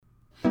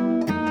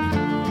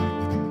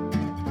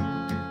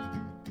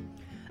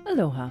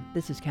Aloha,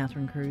 this is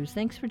Catherine Cruz.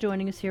 Thanks for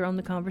joining us here on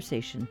The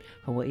Conversation,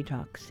 Hawaii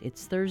Talks.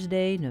 It's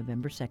Thursday,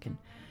 November 2nd.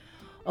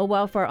 A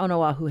wildfire on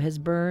Oʻahu has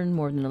burned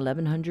more than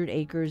 1,100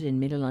 acres in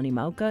Mililani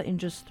Mauka in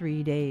just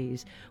 3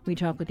 days. We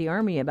talk with the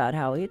Army about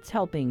how it's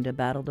helping to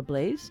battle the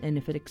blaze and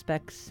if it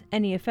expects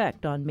any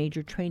effect on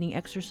major training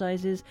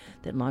exercises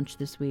that launched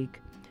this week.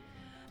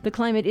 The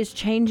climate is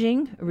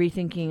changing,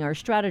 rethinking our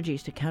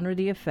strategies to counter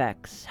the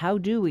effects. How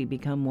do we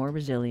become more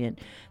resilient?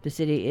 The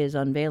city is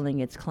unveiling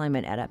its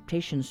Climate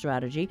Adaptation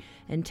Strategy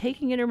and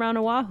taking it around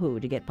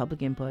Oʻahu to get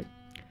public input.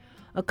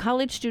 A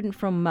college student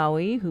from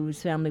Maui,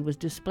 whose family was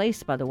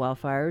displaced by the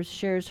wildfires,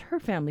 shares her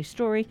family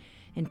story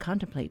and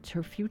contemplates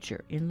her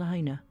future in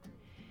Lahaina.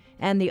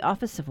 And the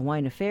Office of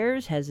Hawaiian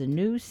Affairs has a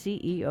new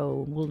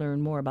CEO. We'll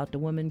learn more about the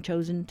woman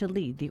chosen to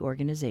lead the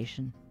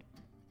organization.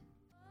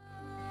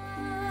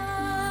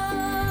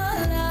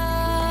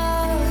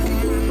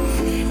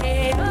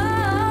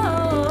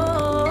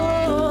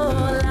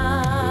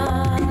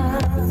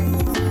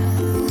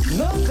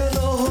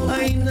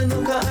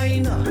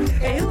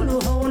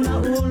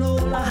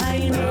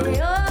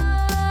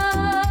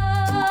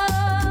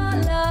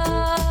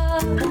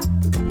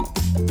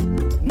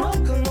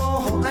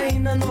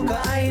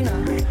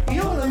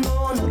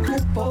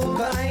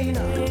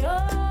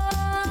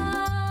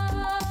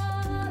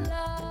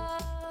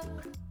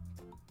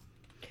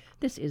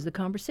 This is The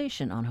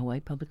Conversation on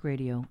Hawaii Public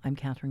Radio. I'm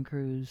Catherine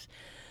Cruz.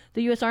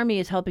 The U.S. Army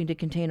is helping to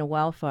contain a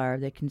wildfire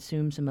that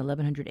consumed some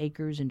 1,100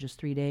 acres in just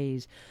 3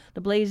 days. The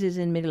blaze is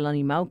in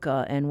Mililani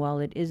Mauka, and while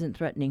it isn't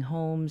threatening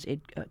homes,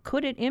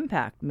 could it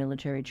impact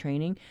military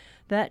training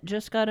that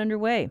just got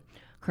underway?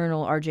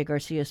 Colonel R.J.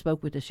 Garcia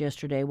spoke with us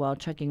yesterday while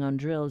checking on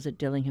drills at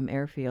Dillingham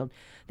Airfield.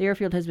 The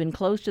airfield has been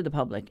closed to the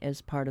public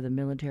as part of the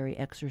military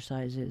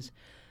exercises.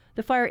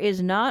 The fire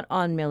is not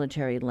on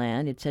military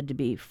land. It's said to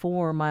be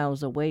 4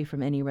 miles away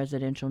from any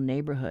residential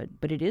neighborhood,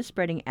 but it is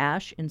spreading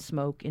ash and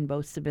smoke in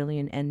both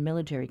civilian and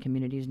military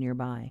communities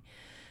nearby.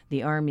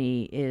 The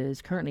Army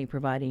is currently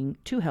providing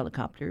 2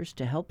 helicopters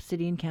to help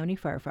city and county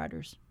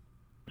firefighters.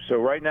 So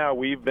right now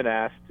we've been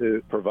asked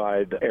to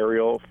provide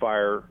aerial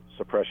fire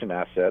suppression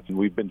assets, and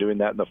we've been doing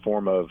that in the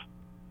form of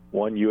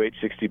 1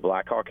 UH-60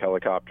 Blackhawk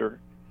helicopter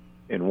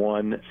and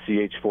 1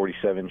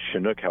 CH-47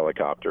 Chinook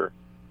helicopter.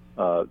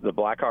 The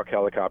Blackhawk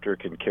helicopter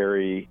can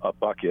carry a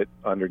bucket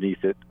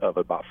underneath it of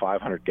about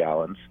 500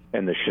 gallons,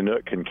 and the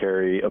Chinook can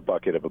carry a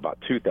bucket of about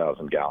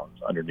 2,000 gallons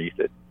underneath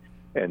it.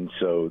 And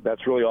so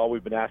that's really all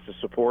we've been asked to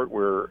support.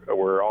 We're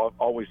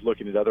always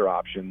looking at other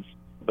options,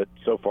 but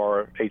so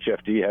far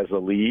HFD has the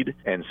lead,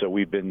 and so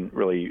we've been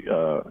really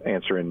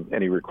answering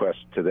any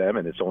requests to them,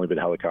 and it's only been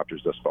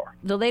helicopters thus far.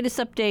 The latest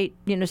update,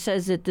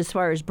 says that this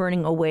fire is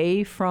burning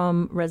away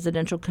from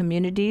residential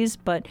communities,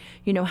 but,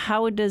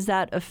 how does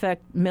that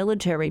affect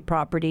military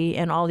property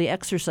and all the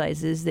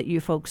exercises that you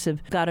folks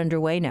have got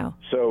underway now?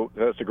 So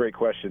that's a great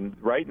question.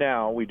 Right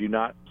now, we do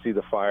not see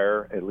the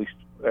fire, at least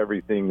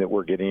everything that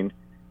we're getting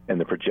and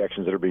the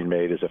projections that are being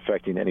made is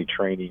affecting any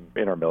training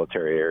in our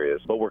military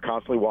areas. But we're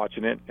constantly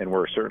watching it, and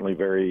we're certainly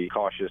very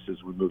cautious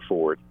as we move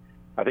forward.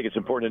 I think it's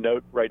important to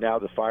note right now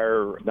the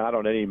fire is not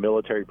on any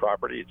military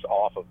property. It's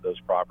off of those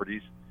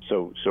properties.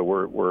 So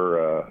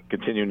we're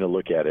continuing to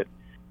look at it.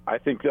 I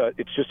think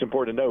it's just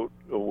important to note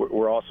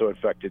we're also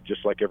infected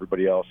just like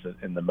everybody else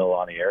in the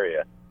Mililani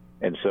area.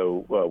 And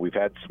so we've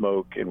had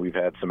smoke and we've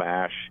had some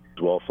ash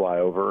as well fly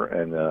over,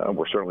 and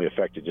we're certainly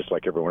affected just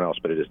like everyone else,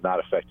 but it has not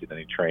affected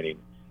any training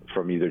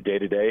from either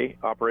day-to-day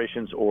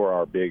operations or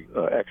our big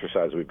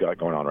exercise we've got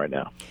going on right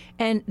now.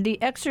 And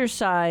the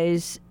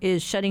exercise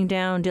is shutting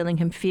down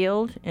Dillingham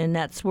Field, and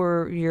that's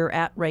where you're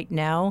at right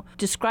now.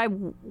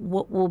 Describe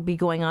what will be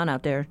going on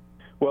out there.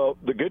 Well,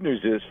 the good news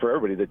is for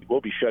everybody that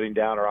we'll be shutting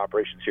down our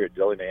operations here at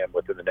Dillingham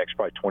within the next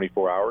probably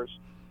 24 hours,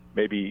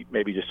 maybe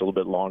just a little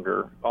bit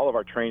longer. All of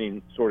our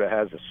training sort of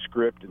has a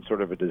script and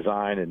sort of a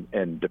design,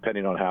 and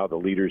depending on how the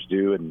leaders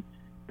do and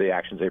the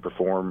actions they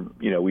perform,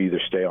 we either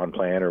stay on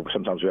plan or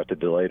sometimes we have to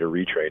delay to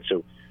retrain.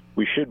 So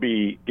we should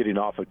be getting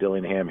off of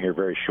Dillingham here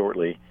very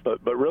shortly. But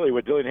really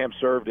what Dillingham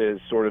served as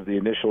sort of the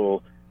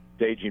initial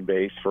staging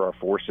base for our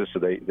forces. So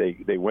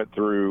they went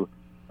through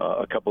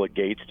a couple of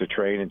gates to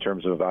train in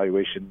terms of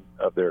evaluation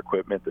of their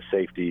equipment, the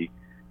safety,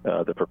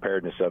 the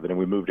preparedness of it. And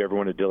we moved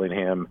everyone to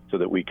Dillingham so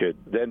that we could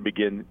then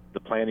begin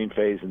the planning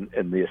phase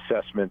and the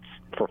assessments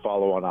for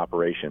follow-on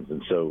operations.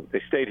 And so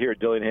they stayed here at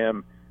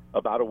Dillingham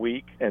about a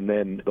week, and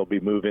then they'll be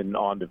moving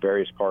on to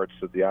various parts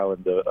of the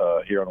island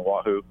here on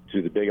Oʻahu,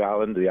 to the Big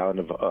Island, the island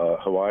of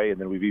Hawaii,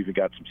 and then we've even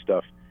got some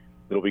stuff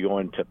that'll be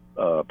going to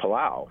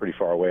Palau, pretty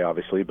far away,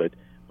 obviously, but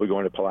we're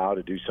going to Palau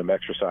to do some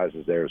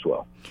exercises there as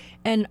well.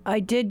 And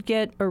I did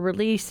get a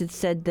release that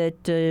said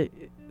that the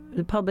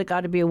public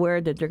ought to be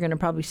aware that they're going to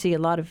probably see a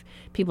lot of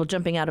people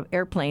jumping out of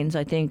airplanes,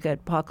 I think,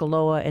 at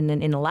Pakaloa and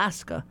then in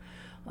Alaska.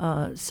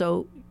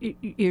 So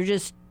you're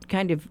just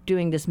kind of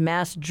doing this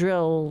mass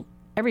drill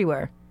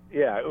everywhere.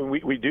 Yeah,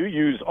 we do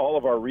use all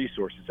of our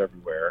resources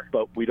everywhere,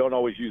 but we don't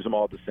always use them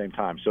all at the same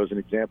time. So as an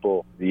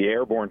example, the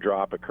airborne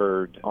drop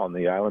occurred on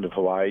the island of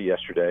Hawaii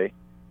yesterday.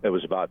 It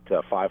was about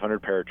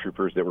 500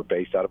 paratroopers that were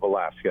based out of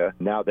Alaska.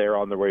 Now they're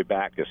on their way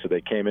back. So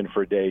they came in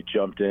for a day,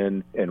 jumped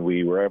in, and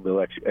we were able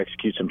to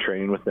execute some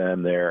training with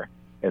them there,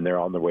 and they're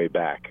on their way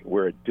back.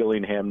 We're at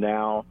Dillingham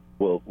now.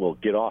 We'll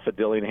get off at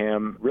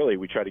Dillingham. Really,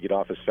 we try to get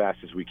off as fast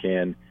as we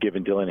can,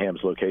 given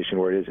Dillingham's location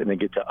where it is, and then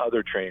get to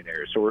other training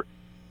areas. So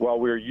while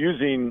we're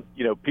using,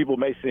 people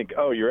may think,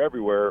 oh, you're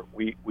everywhere.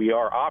 We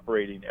are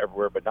operating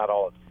everywhere, but not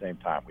all at the same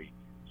time. We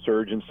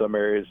surge in some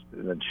areas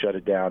and then shut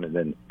it down and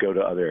then go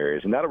to other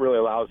areas. And that really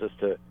allows us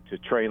to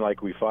train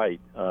like we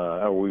fight,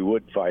 or we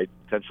would fight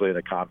potentially in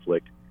a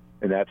conflict.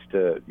 And that's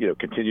to,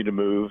 continue to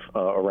move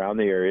around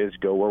the areas,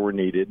 go where we're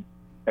needed,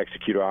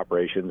 execute our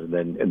operations,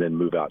 and then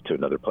move out to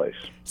another place.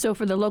 So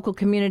for the local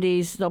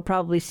communities, they'll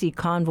probably see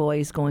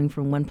convoys going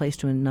from one place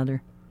to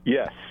another.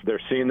 Yes,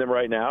 they're seeing them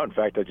right now. In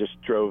fact, I just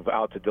drove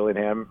out to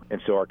Dillingham, and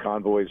so our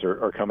convoys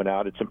are coming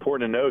out. It's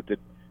important to note that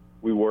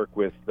we work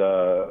with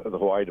the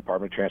Hawaii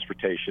Department of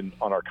Transportation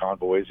on our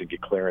convoys and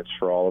get clearance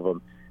for all of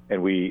them.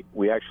 And we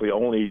actually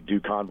only do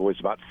convoys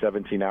about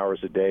 17 hours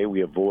a day.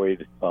 We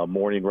avoid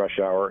morning rush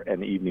hour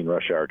and evening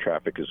rush hour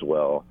traffic as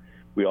well.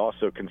 We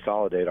also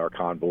consolidate our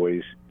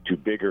convoys to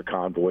bigger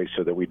convoys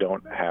so that we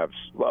don't have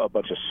a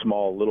bunch of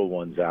small little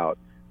ones out,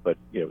 but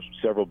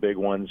several big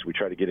ones. We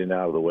try to get in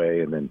out of the way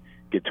and then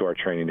get to our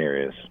training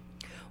areas.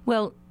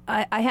 Well,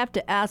 I have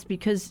to ask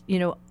because,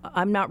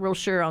 I'm not real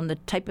sure on the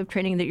type of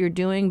training that you're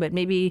doing, but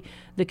maybe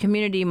the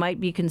community might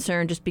be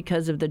concerned just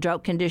because of the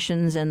drought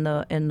conditions and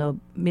the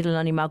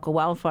Mililani Mauka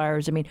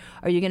wildfires. I mean,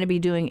 are you going to be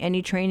doing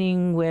any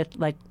training with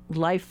like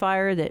live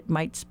fire that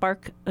might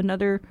spark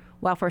another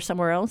wildfire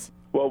somewhere else?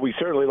 Well, we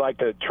certainly like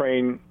to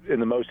train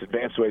in the most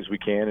advanced ways we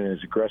can and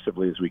as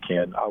aggressively as we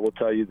can. I will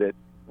tell you that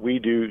we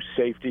do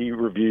safety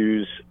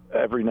reviews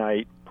every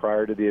night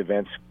prior to the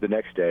events the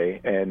next day,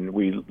 and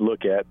we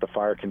look at the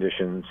fire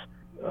conditions,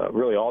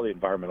 really all the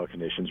environmental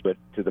conditions, but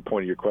to the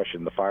point of your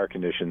question, the fire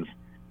conditions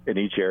in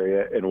each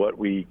area and what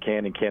we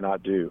can and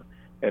cannot do.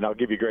 And I'll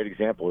give you a great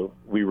example.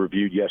 We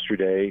reviewed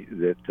yesterday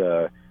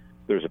that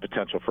there's a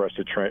potential for us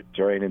to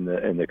train in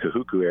the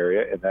Kahuku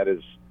area, and that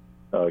is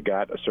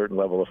got a certain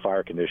level of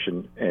fire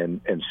condition,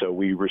 and so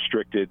we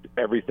restricted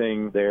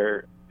everything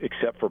there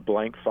except for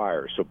blank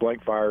fires. So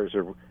blank fires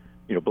are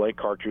blank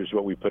cartridge,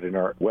 what we put in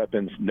our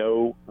weapons.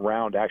 No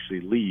round actually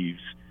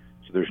leaves,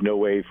 so there's no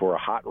way for a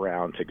hot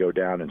round to go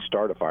down and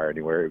start a fire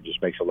anywhere. It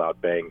just makes a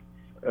loud bang,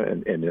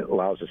 and it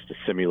allows us to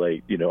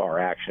simulate, our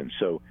actions.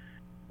 So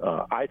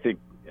I think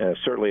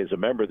certainly as a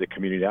member of the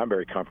community, I'm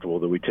very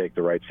comfortable that we take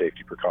the right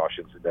safety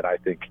precautions, and that I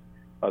think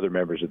other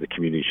members of the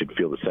community should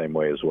feel the same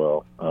way as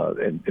well,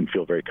 and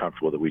feel very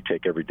comfortable that we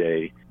take every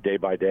day, day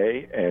by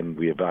day, and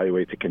we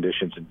evaluate the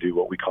conditions and do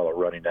what we call a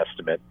running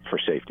estimate for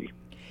safety.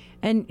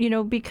 And,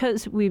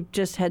 because we've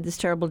just had this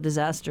terrible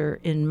disaster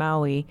in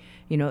Maui,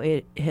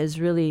 it has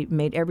really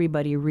made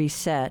everybody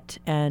reset.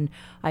 And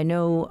I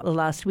know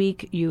last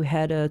week you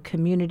had a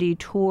community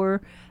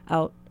tour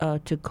out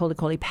to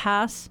Kolikoli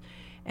Pass,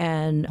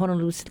 and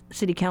Honolulu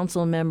City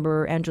Council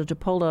member Angela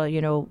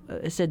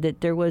Tupola, said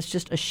that there was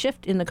just a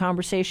shift in the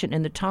conversation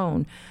and the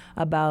tone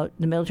about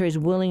the military's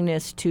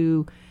willingness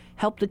to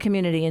help the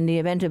community in the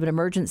event of an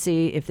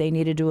emergency if they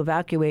needed to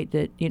evacuate,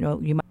 that, you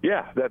might.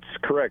 Yeah, that's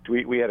correct.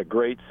 We had a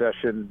great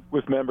session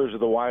with members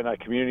of the Waianae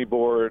Community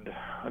Board,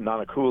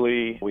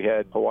 Nanakuli. We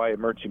had Hawaii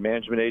Emergency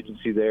Management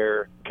Agency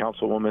there,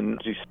 Councilwoman,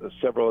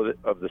 several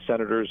of the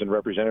senators and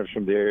representatives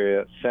from the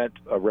area sent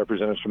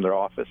representatives from their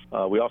office.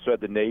 We also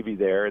had the Navy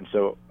there, and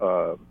so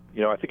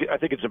I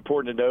think it's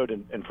important to note,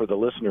 and for the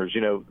listeners,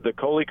 the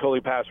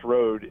Kolikoli Pass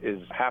Road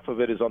is half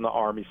of it is on the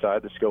Army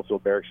side, the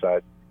Schofield Barracks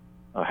side.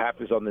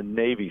 Half is on the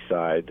Navy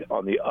side,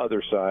 on the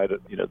other side,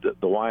 the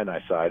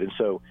Waianae side. And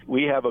so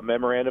we have a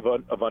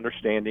memorandum of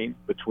understanding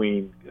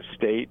between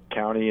state,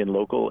 county, and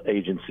local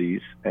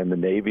agencies and the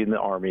Navy and the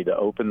Army to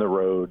open the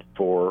road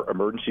for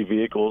emergency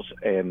vehicles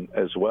and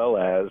as well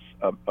as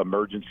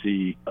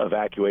emergency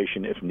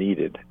evacuation if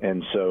needed.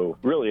 And so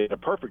really, in a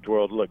perfect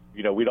world, look,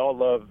 we'd all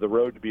love the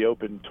road to be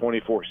open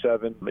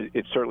 24/7.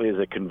 It certainly is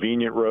a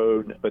convenient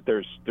road, but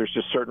there's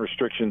just certain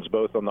restrictions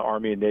both on the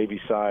Army and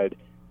Navy side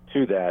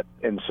to that,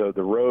 and so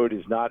the road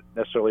is not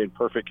necessarily in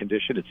perfect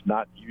condition. It's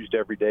not used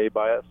every day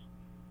by us,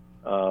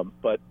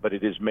 but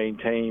it is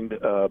maintained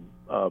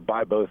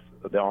by both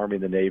the Army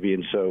and the Navy,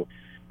 and so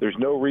there's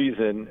no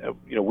reason.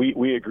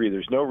 We agree.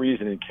 There's no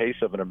reason in case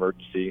of an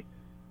emergency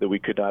that we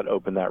could not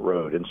open that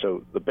road. And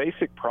so the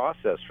basic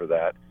process for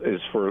that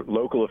is for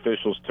local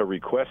officials to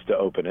request to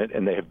open it,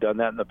 and they have done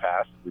that in the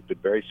past. We've been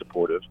very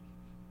supportive.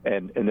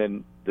 And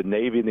then the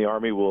Navy and the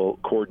Army will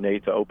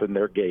coordinate to open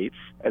their gates.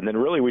 And then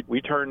really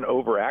we turn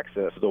over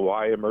access to the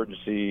Hawaii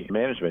Emergency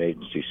Management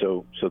Agency.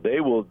 So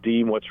they will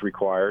deem what's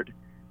required,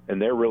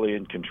 and they're really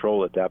in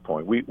control at that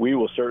point. We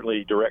will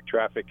certainly direct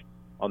traffic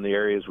on the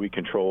areas we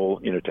control,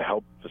 to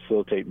help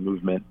facilitate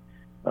movement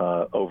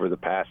over the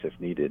pass if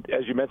needed.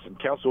 As you mentioned,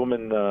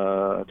 Councilwoman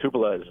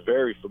Tupola is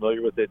very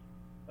familiar with it,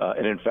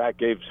 and in fact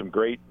gave some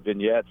great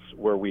vignettes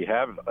where we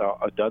have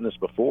done this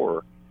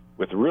before,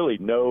 with really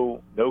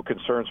no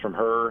concerns from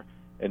her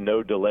and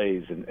no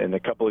delays. And a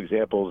couple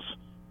examples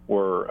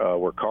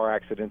where car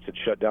accidents had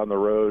shut down the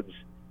roads,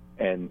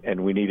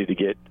 and we needed to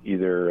get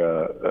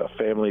either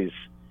families,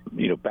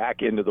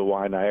 back into the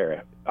Waianae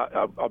area.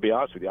 I'll be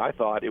honest with you, I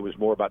thought it was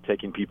more about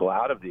taking people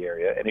out of the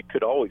area, and it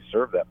could always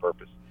serve that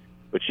purpose.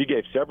 But she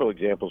gave several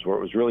examples where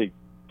it was really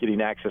getting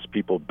access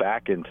people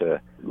back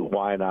into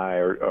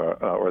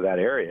Waianae or that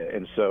area.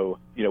 And so,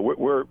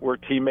 we're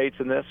teammates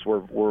in this.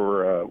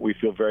 We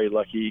feel very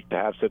lucky to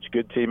have such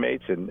good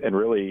teammates, and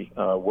really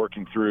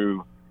working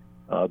through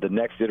the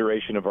next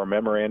iteration of our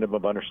memorandum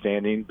of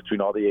understanding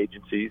between all the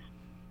agencies,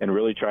 and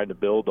really trying to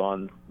build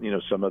on,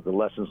 some of the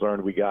lessons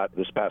learned we got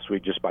this past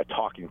week just by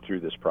talking through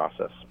this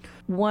process.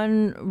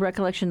 One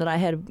recollection that I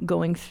had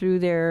going through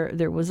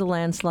there was a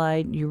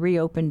landslide. You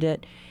reopened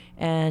it.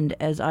 And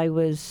as I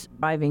was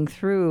driving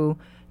through,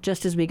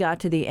 just as we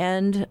got to the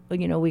end,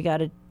 we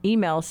got an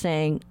email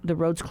saying the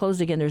road's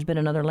closed again. There's been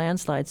another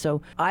landslide.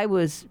 So I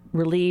was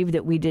relieved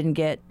that we didn't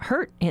get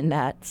hurt in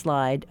that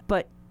slide.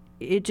 But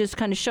it just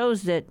kind of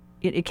shows that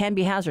it can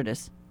be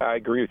hazardous. I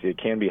agree with you. It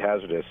can be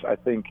hazardous. I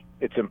think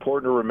it's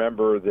important to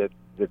remember that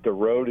the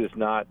road is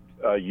not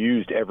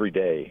used every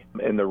day.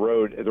 And the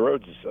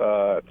road's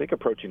I think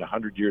approaching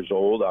 100 years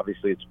old.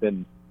 Obviously, it's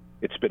been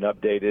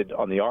updated.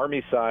 On the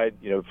Army side,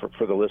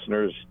 for the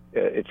listeners,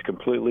 it's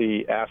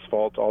completely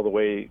asphalt all the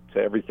way to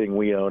everything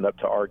we own up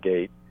to our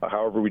gate.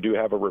 However, we do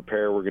have a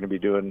repair we're going to be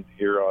doing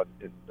here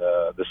in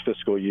this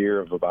fiscal year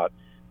of about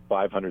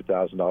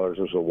 $500,000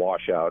 as a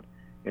washout,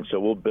 and so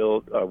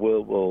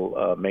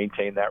we'll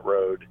maintain that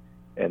road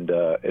and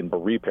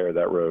repair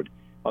that road.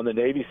 On the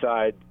Navy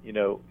side,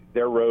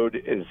 their road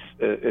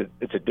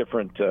it's a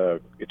different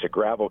it's a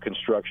gravel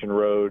construction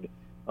road.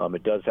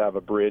 It does have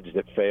a bridge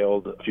that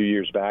failed a few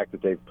years back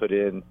that they've put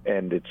in,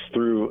 and it's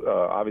through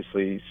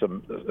obviously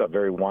a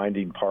very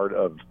winding part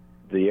of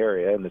the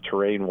area, and the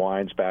terrain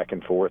winds back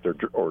and forth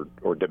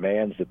or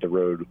demands that the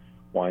road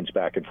winds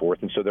back and forth.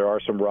 And so there are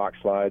some rock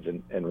slides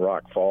and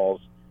rock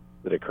falls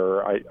that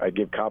occur. I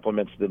give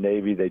compliments to the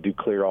Navy. They do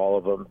clear all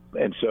of them.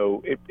 And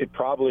so it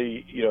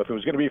probably, if it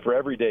was going to be for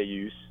everyday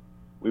use,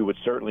 we would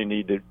certainly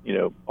need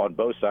to, on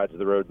both sides of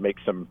the road, make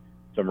some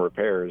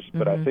repairs. Mm-hmm.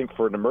 But I think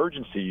for an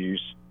emergency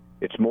use,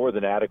 it's more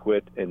than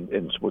adequate and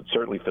would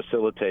certainly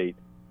facilitate,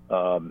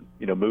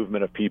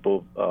 movement of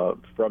people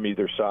from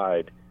either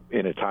side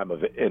in a time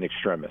of in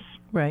extremis.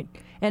 Right.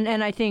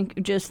 And I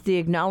think just the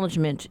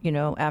acknowledgement,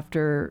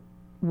 after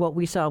what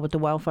we saw with the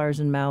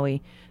wildfires in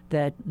Maui,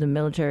 that the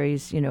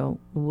military's,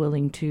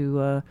 willing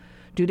to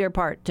do their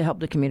part to help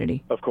the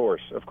community. Of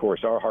course.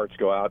 Our hearts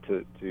go out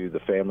to the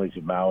families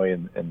of Maui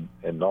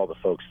and all the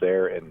folks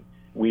there. And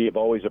we have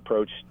always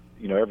approached,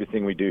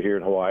 everything we do here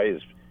in Hawaii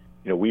is,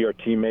 we are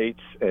teammates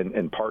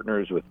and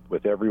partners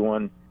with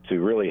everyone to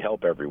really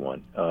help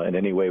everyone in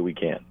any way we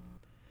can.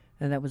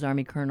 And that was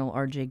Army Colonel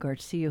R.J.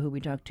 Garcia, who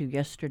we talked to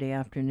yesterday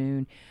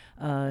afternoon.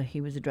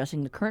 He was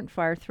addressing the current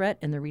fire threat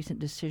and the recent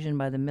decision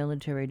by the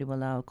military to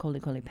allow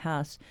Kolikoli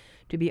Pass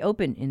to be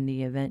open in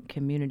the event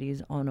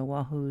communities on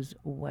Oahu's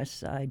west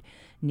side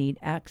need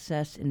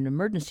access in an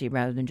emergency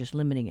rather than just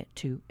limiting it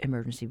to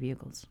emergency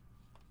vehicles.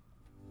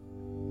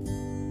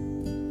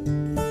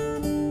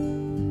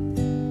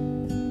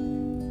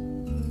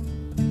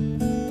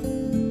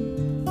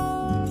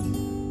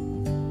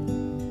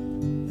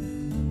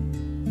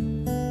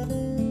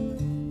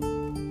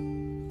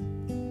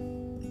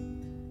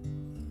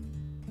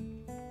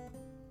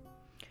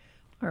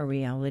 Our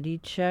reality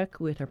check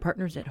with our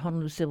partners at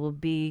Honolulu Civil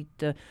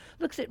Beat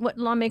looks at what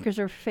lawmakers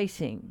are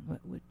facing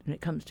when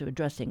it comes to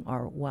addressing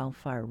our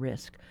wildfire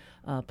risk.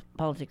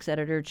 Politics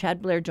editor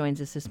Chad Blair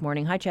joins us this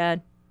morning. Hi,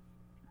 Chad.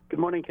 Good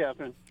morning,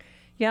 Catherine.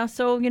 Yeah,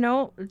 so,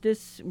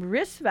 this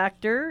risk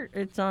factor,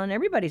 it's on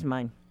everybody's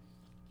mind.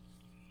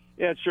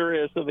 Yeah, it sure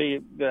is. So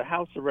the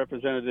House of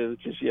Representatives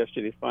just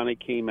yesterday finally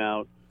came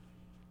out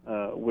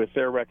with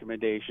their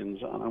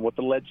recommendations on what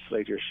the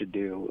legislature should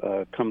do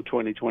come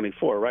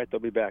 2024, right? They'll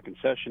be back in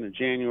session in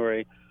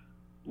January.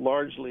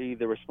 Largely,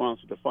 the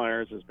response to the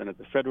fires has been at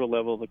the federal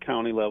level, the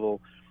county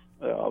level,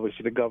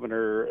 obviously the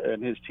governor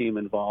and his team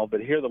involved.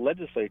 But here the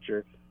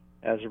legislature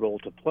has a role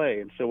to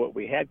play. And so what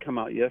we had come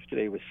out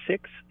yesterday was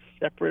 6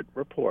 separate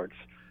reports,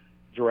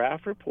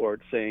 draft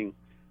reports saying,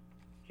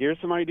 here's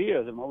some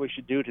ideas on what we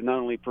should do to not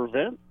only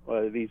prevent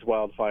these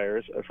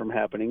wildfires from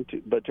happening,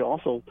 but to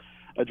also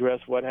address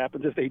what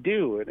happens if they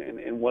do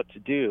and what to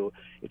do.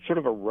 It's sort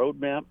of a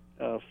roadmap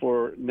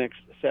for next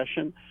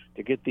session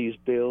to get these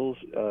bills,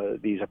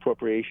 these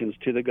appropriations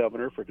to the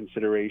governor for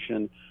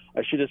consideration.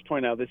 I should just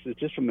point out this is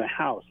just from the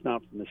House,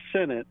 not from the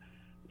Senate.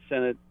 The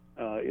Senate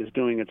is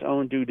doing its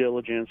own due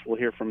diligence. We'll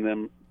hear from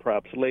them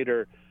perhaps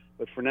later.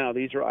 But for now,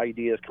 these are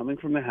ideas coming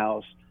from the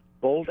House.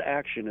 Bold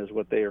action is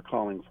what they are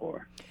calling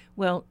for.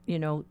 Well,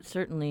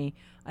 certainly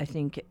I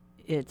think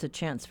it's a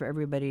chance for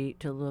everybody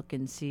to look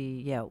and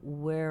see,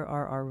 where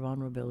are our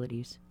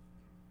vulnerabilities?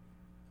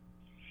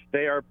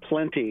 They are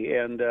plenty.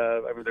 And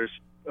there's,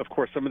 of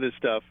course, some of this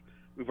stuff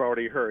we've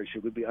already heard.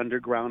 Should we be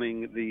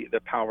undergrounding the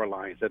power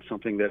lines? That's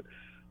something that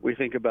we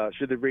think about.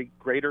 Should there be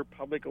greater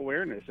public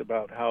awareness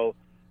about how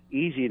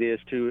easy it is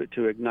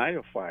to ignite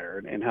a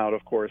fire and how,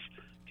 of course,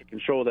 to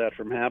control that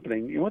from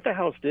happening. You know, what the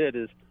House did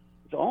is,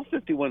 it's all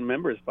 51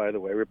 members, by the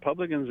way,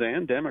 Republicans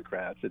and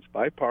Democrats. It's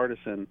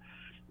bipartisan.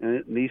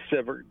 And these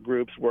separate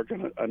groups work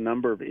on a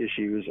number of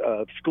issues.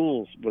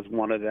 Schools was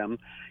one of them.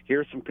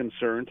 Here's some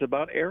concerns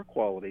about air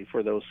quality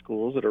for those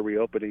schools that are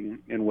reopening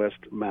in West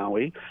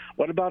Maui.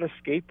 What about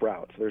escape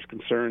routes? There's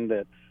concern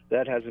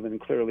that hasn't been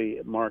clearly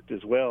marked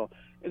as well.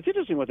 It's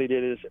interesting what they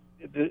did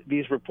is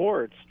these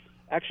reports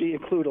actually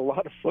include a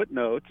lot of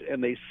footnotes,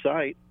 and they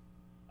cite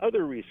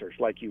other research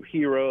like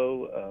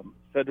UHERO,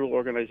 federal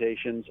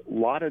organizations, a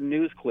lot of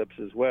news clips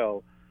as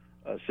well.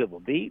 Civil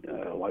Beat,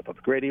 Hawaii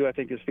Public Radio, I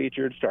think, is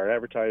featured, Star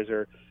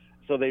Advertiser.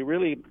 So they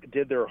really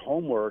did their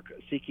homework,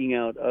 seeking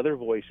out other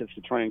voices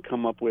to try and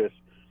come up with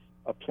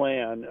a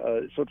plan.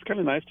 So it's kind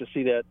of nice to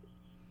see that,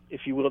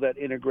 if you will, that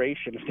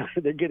integration.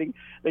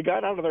 They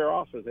got out of their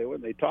office. They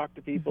went, they talked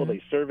to people,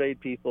 they surveyed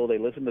people, they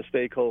listened to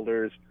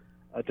stakeholders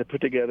to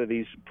put together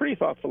these pretty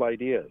thoughtful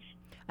ideas.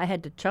 I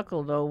had to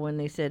chuckle, though, when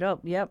they said,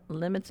 oh, yep,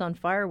 limits on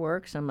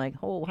fireworks. I'm like,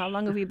 oh, how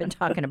long have you been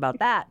talking about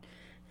that?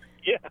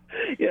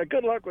 Yeah.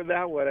 Good luck with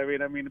that one.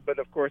 I mean, but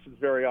of course, it's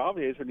very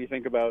obvious when you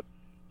think about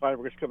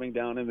fireworks coming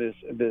down in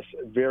this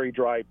very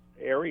dry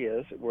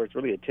areas where it's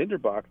really a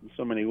tinderbox in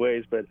so many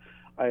ways. But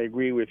I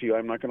agree with you.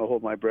 I'm not going to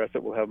hold my breath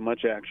that we'll have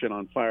much action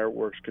on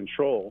fireworks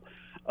control.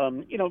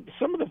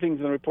 Some of the things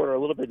in the report are a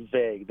little bit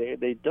vague.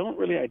 They don't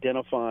really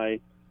identify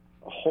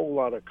a whole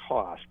lot of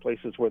cost,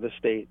 places where the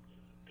state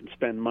can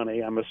spend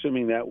money. I'm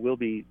assuming that will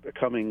be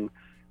coming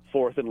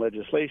forth in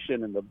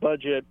legislation and the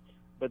budget.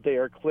 But they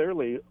are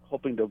clearly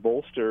hoping to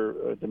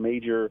bolster the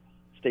major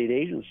state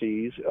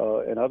agencies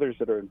and others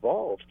that are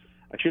involved.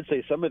 I should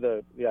say some of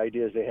the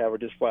ideas they have are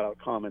just flat out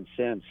common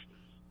sense.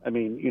 I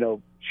mean,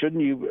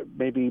 shouldn't you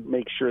maybe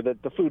make sure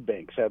that the food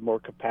banks have more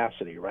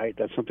capacity, right?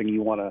 That's something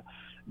you want to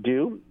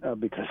do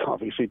because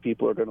obviously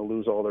people are going to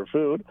lose all their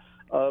food.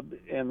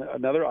 And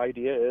another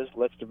idea is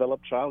let's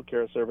develop child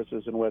care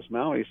services in West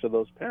Maui so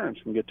those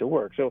parents can get to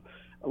work. So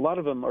a lot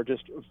of them are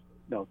just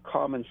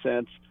common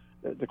sense.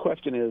 The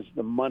question is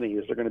the money.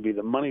 Is there going to be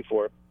the money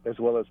for it, as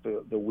well as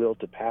the will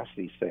to pass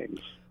these things?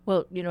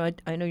 Well,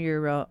 I know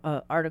your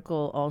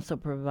article also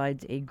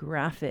provides a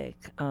graphic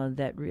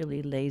that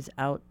really lays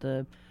out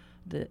the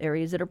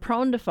areas that are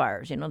prone to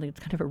fires. It's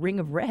kind of a ring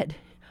of red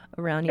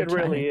around each island. It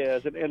really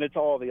island. is, and it's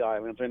all the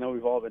islands. I know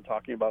we've all been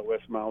talking about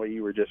West Maui.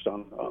 You were just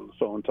on the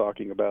phone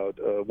talking about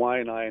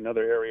Waianae,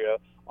 another area.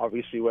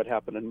 Obviously, what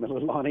happened in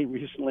Mililani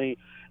recently.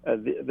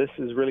 This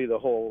is really the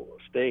whole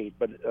state,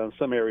 but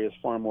some areas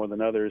far more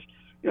than others.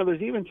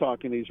 There's even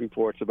talk in these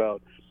reports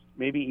about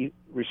maybe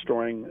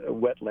restoring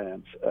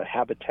wetlands,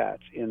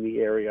 habitats in the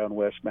area on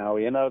West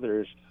Maui and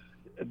others.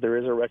 There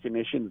is a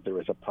recognition that there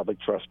is a public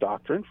trust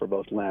doctrine for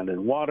both land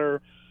and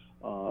water,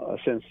 a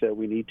sense that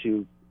we need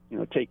to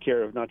take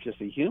care of not just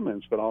the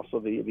humans, but also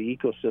the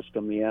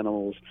ecosystem, the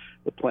animals,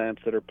 the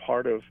plants that are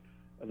part of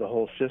the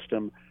whole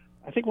system.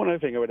 I think one other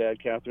thing I would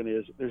add, Catherine,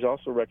 is there's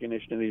also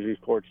recognition in these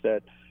reports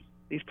that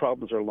these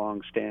problems are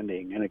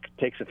long-standing, and it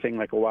takes a thing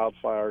like a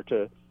wildfire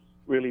to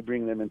really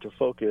bring them into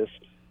focus.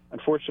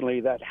 Unfortunately,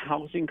 that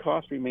housing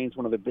cost remains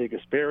one of the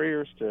biggest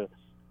barriers to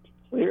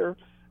clear.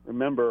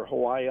 Remember,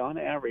 Hawaii, on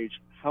average,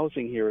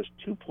 housing here is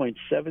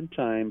 2.7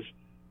 times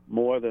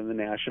more than the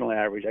national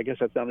average. I guess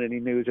that's not any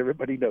news.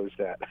 Everybody knows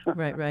that.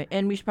 Right.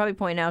 And we should probably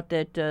point out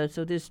that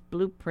so this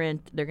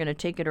blueprint, they're going to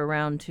take it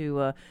around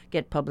to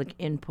get public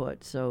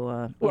input.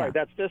 So right,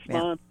 that's this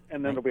month,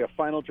 and then there'll be a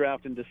final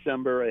draft in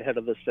December ahead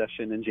of the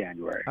session in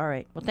January. All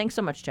right. Well, thanks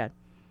so much, Chad.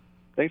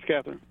 Thanks,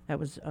 Catherine. That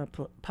was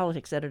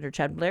politics editor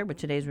Chad Blair with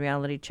today's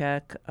Reality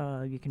Check.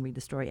 You can read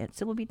the story at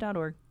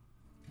civilbeat.org.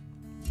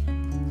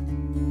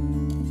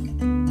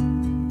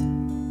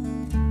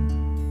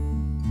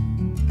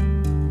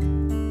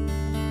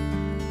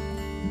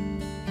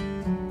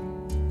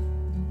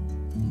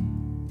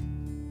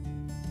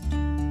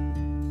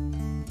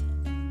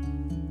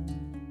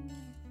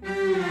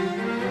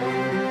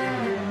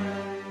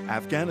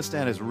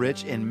 Afghanistan is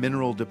rich in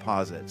mineral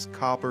deposits,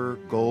 copper,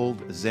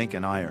 gold, zinc,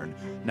 and iron.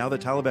 Now the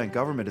Taliban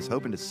government is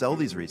hoping to sell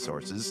these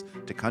resources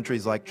to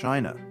countries like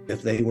China.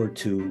 If they were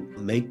to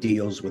make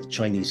deals with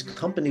Chinese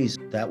companies,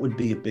 that would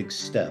be a big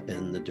step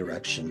in the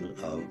direction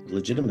of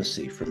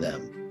legitimacy for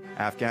them.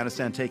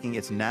 Afghanistan taking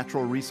its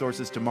natural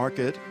resources to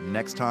market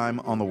next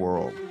time on The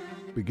World.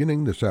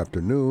 Beginning this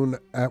afternoon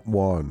at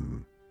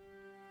 1.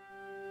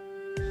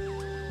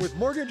 With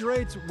mortgage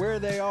rates where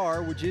they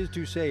are, which is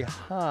to say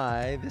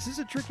high, this is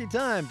a tricky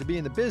time to be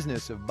in the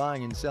business of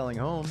buying and selling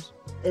homes.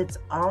 It's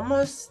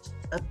almost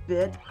a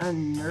bit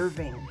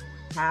unnerving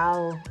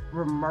how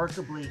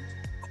remarkably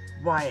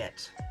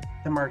quiet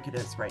the market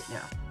is right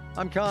now.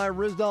 I'm Kai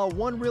Rizdal,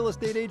 one real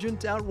estate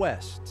agent out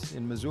west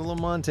in Missoula,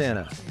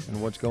 Montana.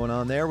 And what's going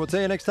on there, we'll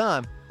tell you next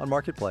time on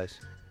Marketplace.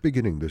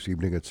 Beginning this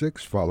evening at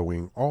 6,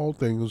 following All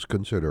Things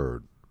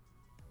Considered.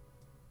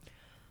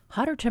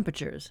 Hotter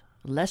temperatures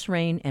Less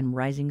rain and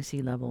rising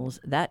sea levels.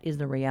 That is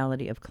the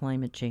reality of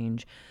climate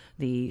change.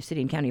 The city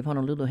and county of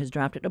Honolulu has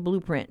drafted a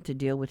blueprint to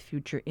deal with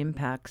future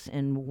impacts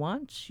and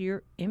wants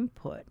your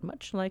input,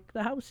 much like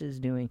the House is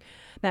doing.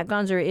 Matt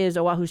Gonzer is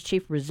Oahu's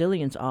Chief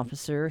Resilience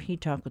Officer. He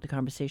talked with the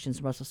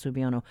Conversation's Russell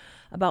Subiano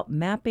about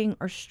mapping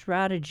our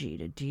strategy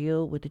to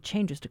deal with the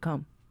changes to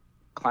come.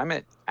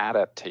 Climate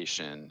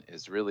adaptation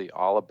is really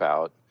all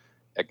about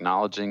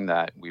acknowledging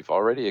that we've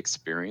already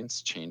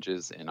experienced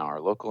changes in our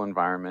local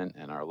environment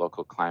and our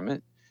local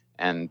climate.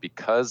 And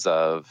because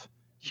of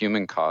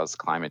human-caused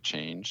climate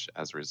change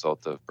as a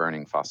result of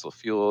burning fossil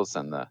fuels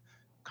and the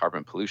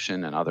carbon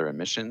pollution and other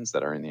emissions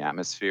that are in the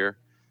atmosphere,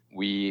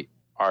 we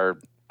are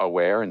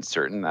aware and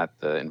certain that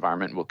the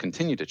environment will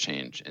continue to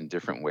change in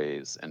different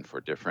ways and for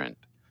different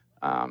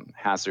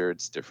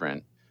hazards,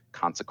 different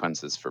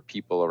consequences for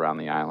people around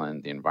the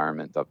island, the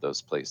environment of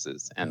those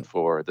places, and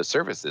for the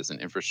services and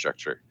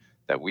infrastructure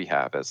that we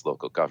have as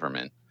local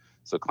government.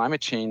 So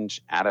climate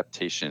change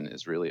adaptation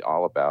is really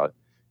all about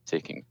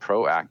taking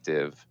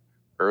proactive,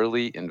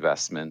 early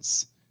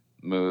investments,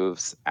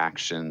 moves,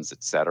 actions,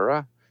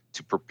 etc.,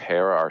 to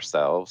prepare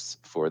ourselves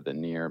for the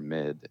near,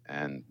 mid,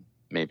 and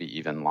maybe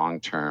even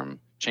long-term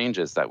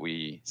changes that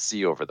we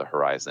see over the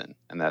horizon,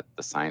 and that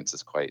the science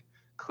is quite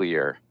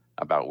clear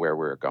about where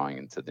we're going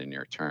into the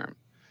near term.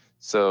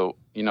 So,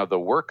 the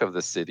work of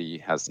the city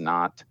has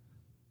not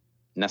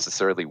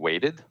necessarily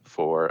waited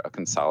for a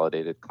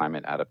consolidated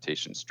climate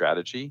adaptation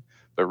strategy,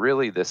 but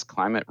really this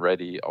Climate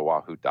Ready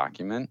Oʻahu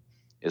document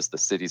is the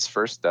city's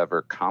first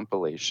ever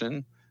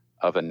compilation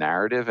of a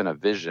narrative and a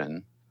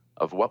vision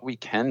of what we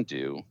can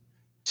do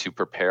to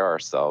prepare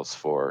ourselves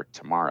for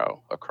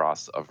tomorrow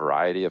across a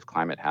variety of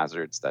climate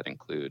hazards that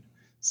include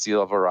sea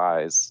level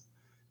rise,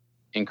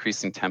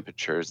 increasing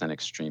temperatures and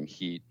extreme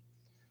heat,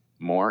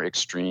 more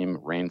extreme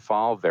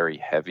rainfall, very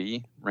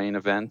heavy rain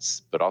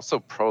events, but also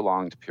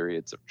prolonged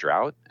periods of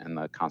drought and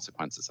the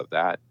consequences of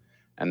that.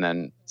 And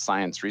then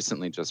science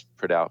recently just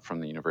put out from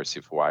the University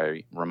of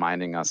Hawaii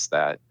reminding us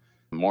that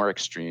more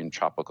extreme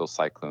tropical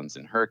cyclones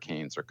and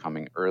hurricanes are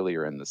coming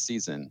earlier in the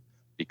season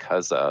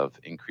because of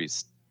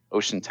increased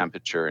ocean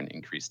temperature and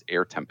increased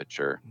air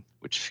temperature,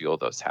 which fuel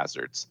those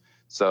hazards.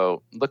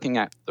 So looking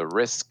at the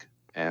risk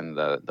and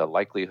the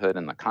likelihood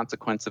and the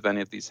consequence of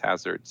any of these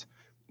hazards,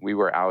 we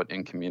were out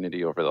in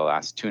community over the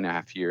last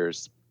 2.5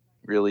 years,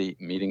 really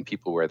meeting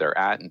people where they're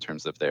at in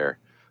terms of their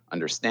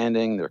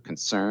understanding, their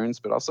concerns,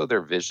 but also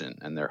their vision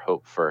and their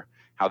hope for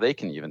how they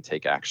can even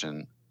take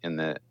action in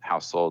the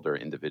household or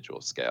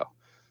individual scale.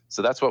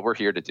 So that's what we're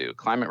here to do.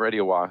 Climate Ready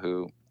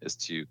Oʻahu is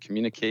to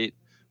communicate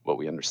what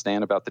we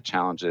understand about the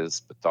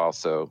challenges, but to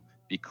also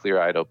be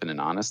clear-eyed, open, and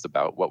honest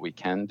about what we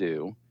can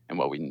do and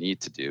what we need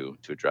to do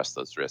to address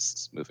those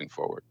risks moving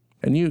forward.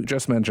 And you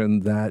just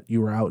mentioned that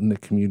you were out in the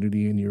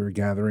community and you were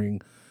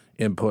gathering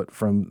input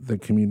from the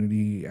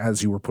community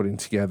as you were putting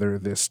together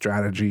this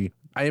strategy.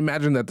 I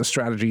imagine that the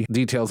strategy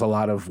details a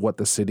lot of what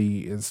the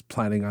city is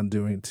planning on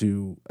doing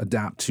to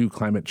adapt to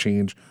climate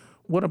change.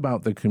 What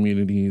about the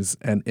communities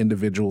and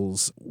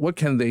individuals? What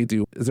can they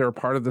do? Is there a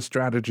part of the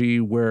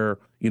strategy where,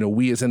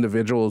 we as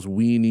individuals,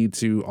 we need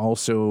to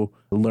also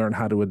learn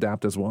how to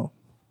adapt as well?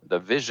 The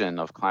vision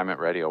of Climate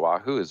Ready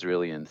Oʻahu is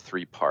really in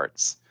 3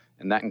 parts.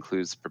 And that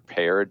includes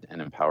prepared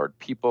and empowered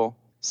people,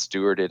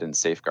 stewarded and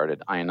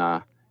safeguarded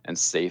aina, and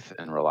safe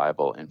and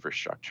reliable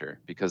infrastructure.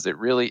 Because it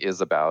really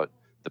is about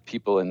the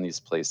people in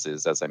these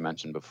places, as I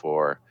mentioned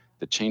before,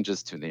 the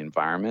changes to the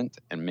environment,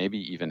 and maybe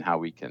even how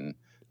we can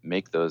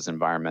make those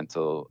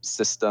environmental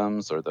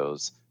systems or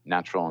those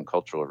natural and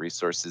cultural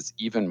resources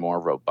even more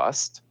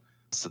robust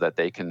so that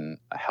they can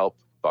help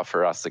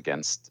buffer us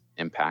against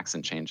impacts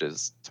and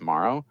changes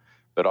tomorrow,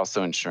 but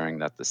also ensuring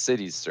that the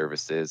city's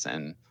services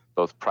and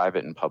both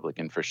private and public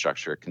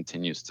infrastructure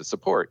continues to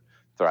support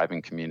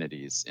thriving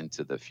communities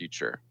into the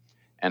future.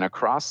 And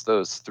across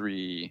those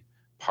 3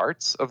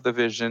 parts of the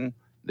vision,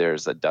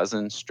 there's a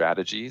dozen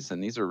strategies,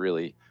 and these are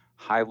really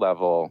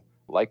high-level,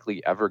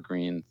 likely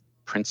evergreen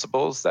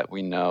principles that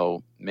we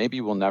know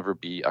maybe will never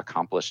be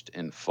accomplished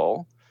in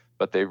full,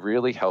 but they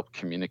really help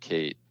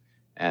communicate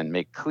and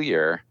make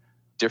clear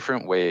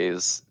different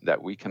ways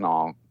that we can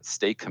all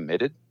stay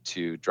committed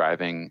to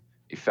driving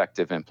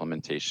effective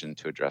implementation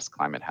to address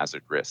climate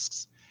hazard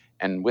risks.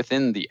 And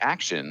within the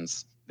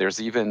actions, there's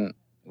even,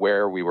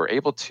 where we were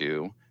able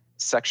to,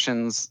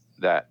 sections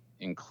that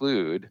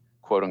include,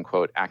 quote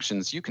unquote,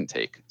 actions you can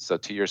take. So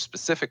to your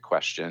specific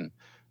question,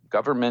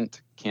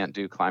 government can't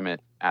do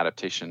climate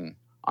adaptation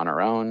on our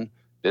own,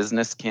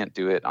 business can't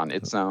do it on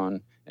its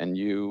own, and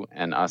you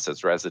and us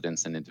as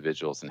residents and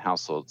individuals and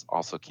households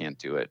also can't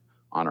do it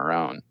on our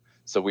own.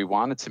 So we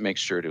wanted to make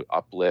sure to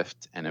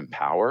uplift and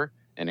empower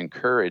and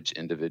encourage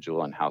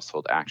individual and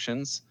household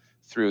actions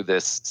through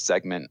this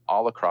segment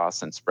all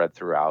across and spread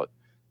throughout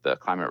the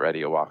Climate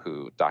Ready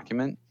Oʻahu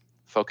document,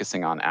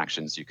 focusing on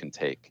actions you can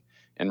take.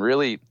 And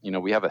really,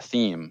 we have a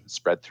theme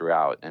spread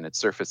throughout, and it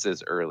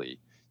surfaces early.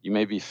 You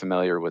may be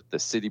familiar with the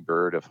city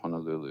bird of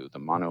Honolulu, the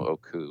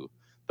mano-oku,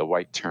 the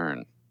white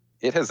tern.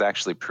 It has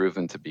actually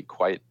proven to be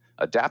quite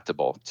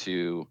adaptable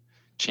to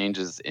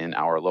changes in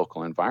our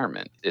local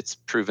environment. It's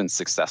proven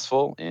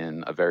successful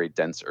in a very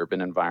dense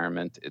urban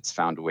environment. It's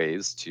found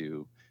ways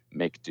to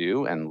make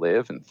do and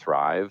live and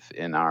thrive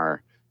in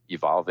our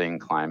evolving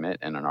climate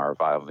and in our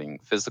evolving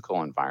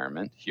physical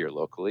environment here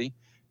locally.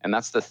 And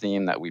that's the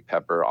theme that we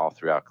pepper all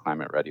throughout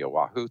Climate Ready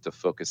Oʻahu, to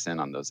focus in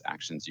on those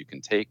actions you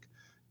can take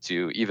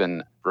to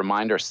even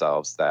remind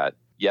ourselves that,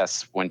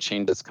 yes, when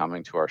change is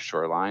coming to our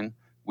shoreline,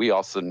 we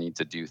also need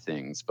to do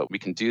things, but we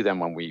can do them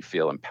when we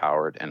feel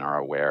empowered and are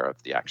aware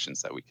of the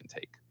actions that we can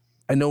take.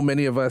 I know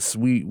many of us,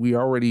 we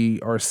already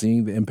are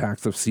seeing the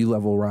impacts of sea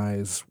level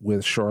rise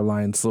with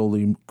shoreline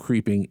slowly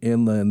creeping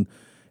inland.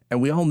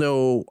 And we all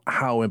know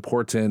how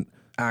important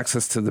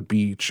access to the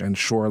beach and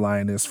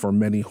shoreline is for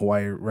many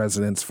Hawaii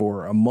residents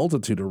for a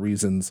multitude of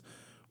reasons.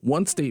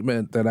 One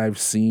statement that I've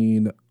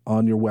seen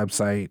on your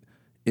website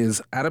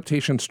is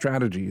adaptation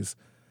strategies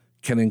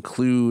can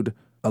include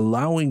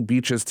allowing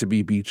beaches to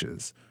be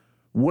beaches.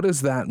 What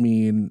does that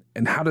mean,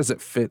 and how does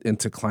it fit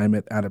into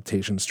climate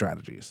adaptation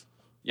strategies?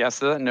 Yeah,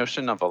 so that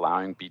notion of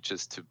allowing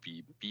beaches to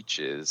be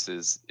beaches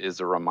is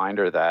a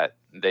reminder that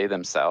they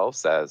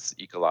themselves, as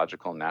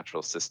ecological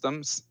natural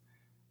systems,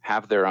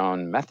 have their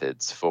own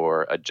methods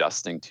for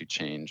adjusting to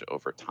change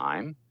over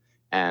time.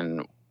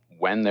 And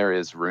when there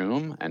is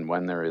room and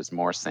when there is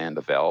more sand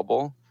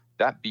available,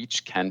 that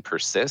beach can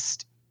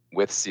persist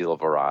with sea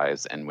level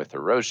rise and with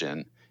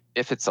erosion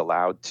if it's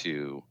allowed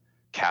to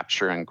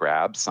capture and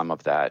grab some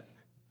of that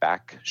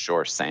back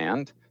shore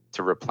sand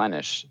to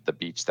replenish the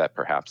beach that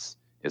perhaps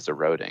is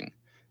eroding.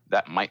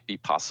 That might be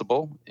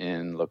possible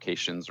in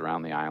locations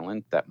around the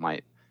island. That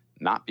might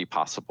not be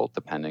possible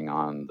depending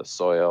on the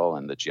soil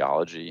and the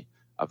geology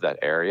of that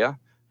area.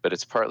 But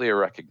it's partly a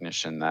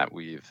recognition that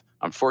we've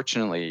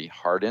unfortunately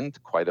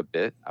hardened quite a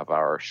bit of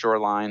our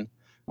shoreline.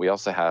 We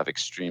also have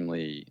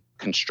extremely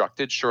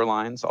constructed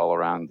shorelines all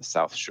around the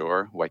South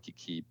Shore.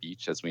 Waikiki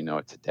Beach, as we know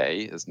it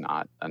today, is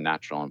not a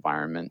natural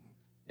environment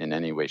in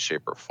any way,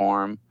 shape, or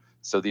form.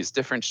 So these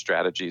different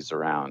strategies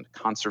around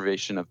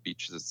conservation of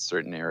beaches in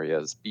certain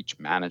areas, beach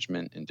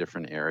management in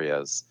different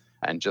areas,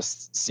 and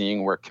just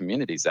seeing where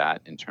communities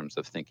at in terms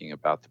of thinking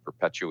about the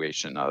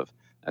perpetuation of,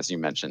 as you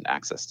mentioned,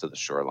 access to the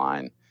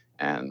shoreline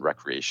and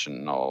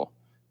recreational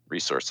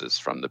resources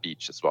from the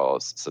beach, as well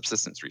as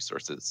subsistence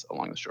resources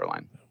along the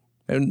shoreline.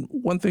 And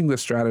one thing the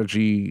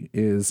strategy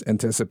is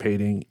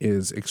anticipating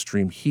is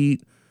extreme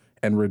heat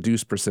and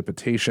reduced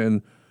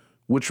precipitation,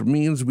 which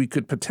means we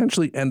could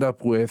potentially end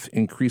up with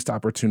increased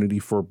opportunity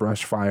for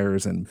brush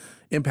fires and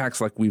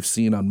impacts like we've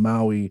seen on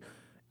Maui.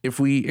 If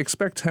we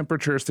expect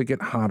temperatures to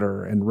get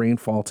hotter and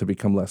rainfall to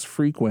become less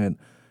frequent,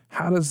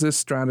 how does this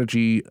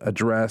strategy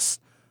address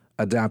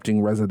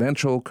adapting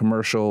residential,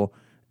 commercial,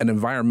 and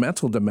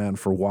environmental demand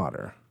for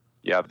water?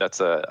 Yeah, that's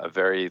a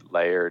very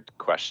layered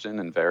question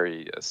and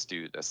very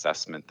astute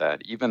assessment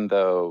that even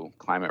though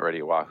Climate Ready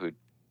Oʻahu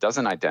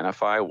doesn't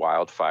identify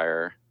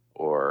wildfire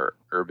or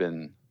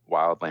urban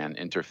wildland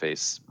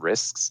interface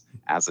risks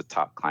as a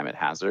top climate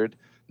hazard,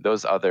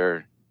 those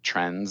other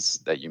trends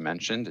that you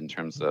mentioned in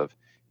terms of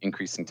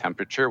increasing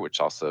temperature, which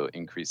also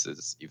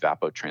increases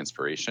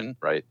evapotranspiration,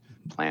 right?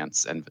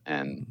 Plants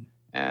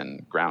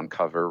and ground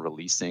cover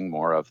releasing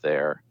more of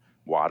their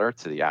water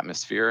to the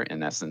atmosphere,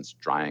 in essence,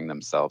 drying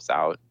themselves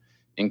out,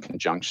 in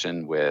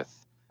conjunction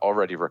with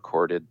already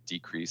recorded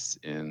decrease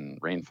in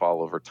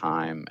rainfall over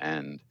time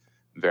and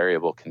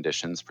variable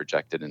conditions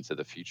projected into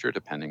the future,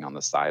 depending on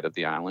the side of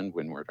the island,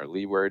 windward or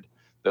leeward.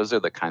 Those are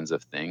the kinds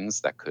of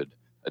things that could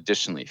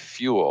additionally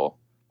fuel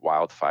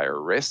wildfire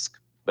risk.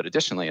 But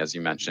additionally, as you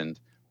mentioned,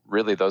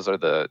 really those are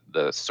the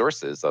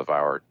sources of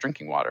our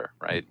drinking water,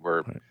 right?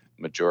 We're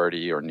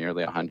majority or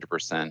nearly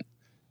 100%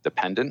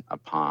 dependent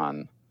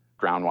upon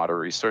groundwater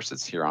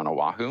resources here on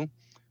Oʻahu.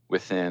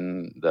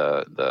 Within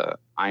the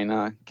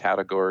INA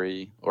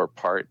category or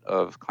part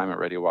of Climate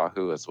Ready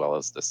Oʻahu, as well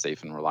as the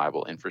safe and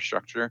reliable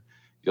infrastructure,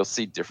 you'll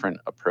see different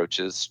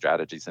approaches,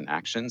 strategies, and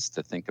actions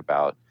to think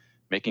about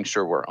making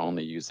sure we're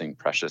only using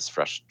precious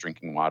fresh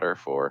drinking water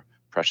for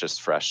precious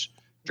fresh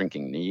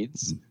drinking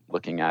needs,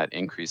 looking at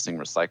increasing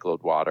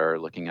recycled water,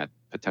 looking at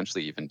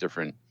potentially even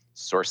different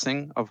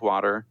sourcing of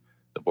water.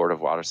 The Board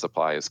of Water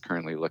Supply is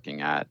currently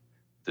looking at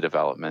the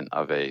development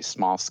of a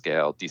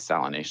small-scale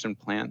desalination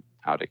plant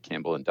out at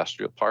Campbell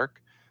Industrial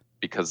Park,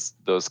 because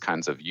those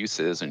kinds of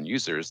uses and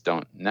users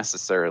don't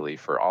necessarily,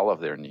 for all of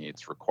their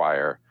needs,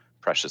 require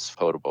precious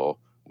potable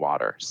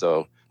water.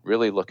 So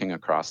really looking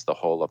across the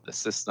whole of the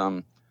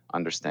system,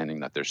 understanding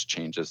that there's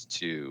changes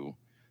to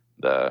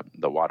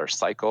the water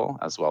cycle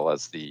as well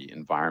as the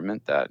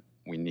environment that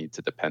we need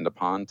to depend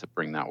upon to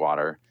bring that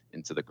water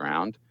into the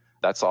ground.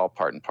 That's all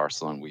part and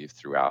parcel and weave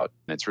throughout.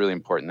 And it's really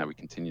important that we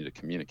continue to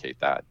communicate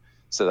that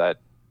so that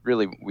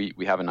really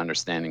we have an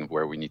understanding of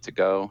where we need to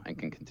go and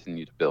can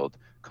continue to build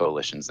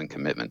coalitions and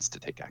commitments to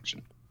take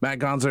action. Matt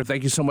Gonzer,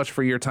 thank you so much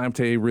for your time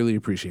today. Really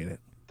appreciate it.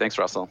 Thanks,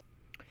 Russell.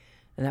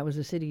 And that was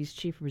the city's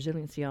Chief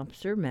Resiliency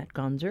Officer, Matt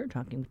Gonzer,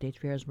 talking with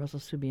HPR's Russell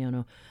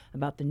Subiono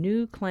about the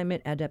new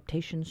Climate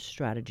Adaptation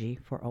Strategy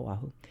for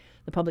Oʻahu.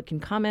 The public can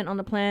comment on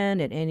the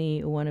plan at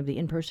any one of the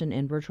in-person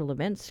and virtual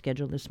events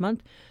scheduled this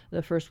month.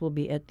 The first will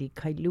be at the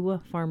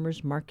Kailua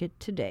Farmers Market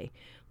today.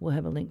 We'll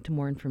have a link to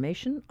more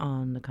information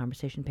on the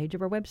conversation page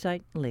of our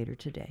website later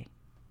today.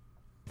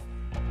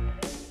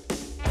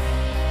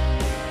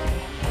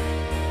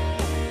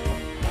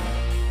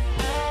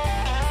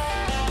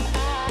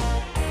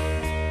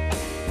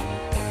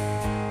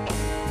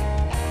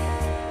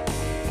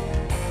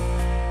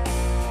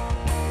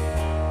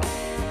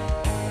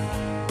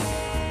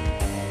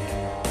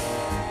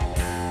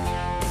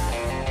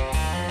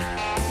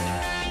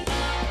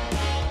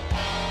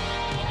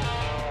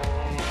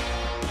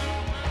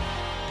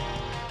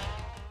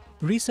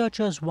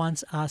 Researchers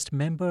once asked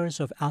members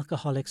of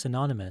Alcoholics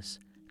Anonymous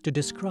to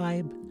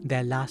describe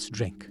their last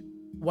drink.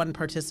 One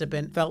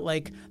participant felt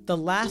like the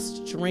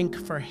last drink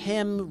for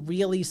him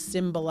really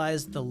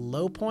symbolized the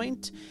low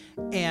point,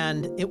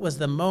 and it was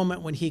the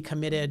moment when he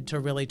committed to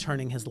really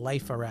turning his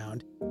life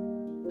around.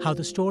 How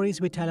the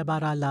stories we tell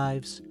about our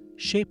lives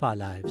shape our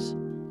lives.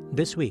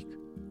 This week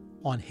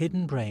on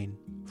Hidden Brain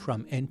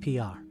from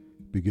NPR.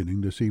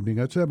 Beginning this evening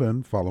at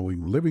 7,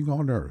 following Living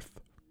on Earth.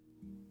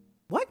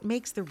 What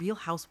makes The Real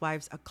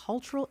Housewives a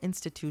cultural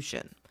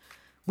institution?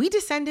 We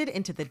descended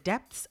into the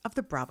depths of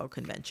the Bravo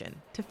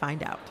Convention to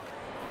find out.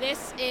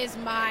 This is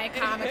my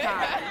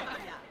Comic-Con.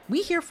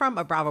 We hear from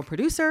a Bravo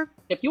producer.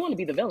 If you want to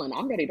be the villain,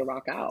 I'm ready to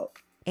rock out.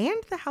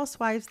 And the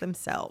housewives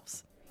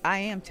themselves. I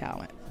am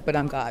talent, but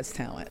I'm God's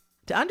talent.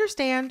 To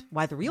understand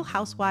why The Real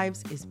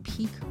Housewives is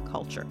peak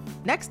culture.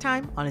 Next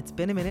time on It's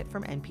Been a Minute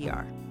from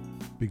NPR.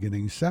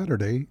 Beginning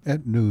Saturday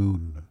at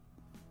noon.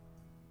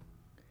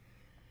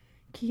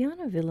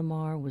 Kiana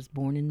Villamar was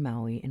born in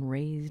Maui and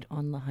raised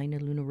on Lahaina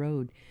Luna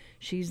Road.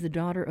 She's the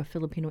daughter of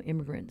Filipino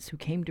immigrants who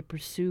came to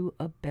pursue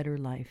a better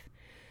life.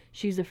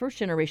 She's a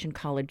first-generation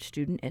college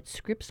student at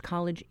Scripps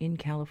College in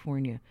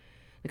California.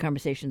 The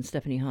conversation,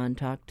 Stephanie Hahn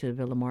talked to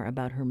Villamar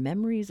about her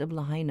memories of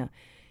Lahaina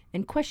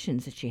and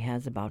questions that she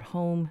has about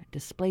home,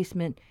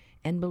 displacement,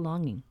 and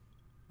belonging.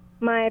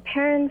 My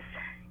parents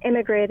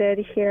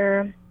immigrated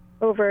here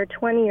over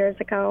 20 years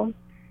ago.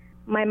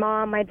 My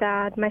mom, my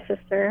dad, my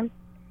sister.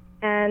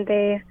 And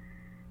they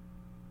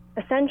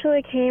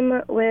essentially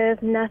came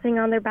with nothing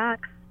on their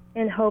backs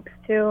in hopes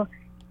to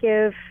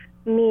give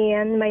me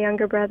and my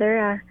younger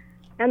brother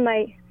and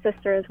my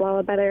sister as well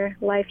a better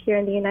life here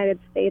in the United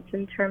States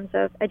in terms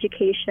of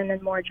education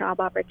and more job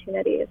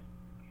opportunities.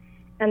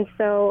 And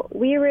so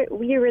we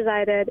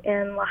resided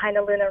in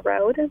Lahaina Luna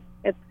Road.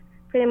 It's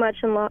pretty much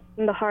in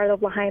the heart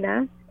of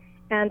Lahaina.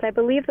 And I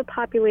believe the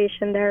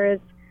population there is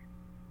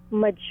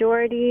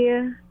majority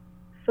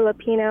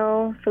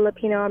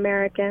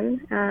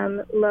Filipino-American,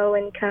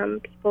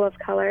 low-income people of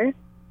color.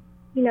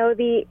 You know,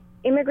 the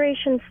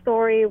immigration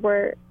story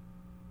were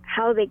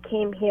how they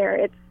came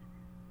here.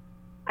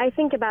 I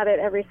think about it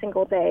every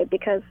single day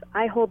because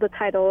I hold the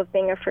title of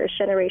being a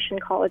first-generation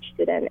college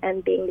student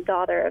and being the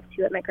daughter of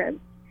two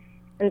immigrants.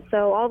 And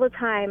so all the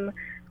time,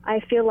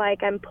 I feel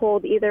like I'm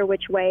pulled either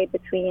which way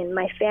between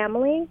my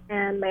family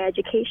and my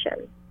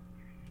education.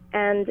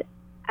 And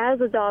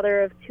as a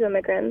daughter of two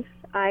immigrants,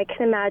 I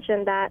can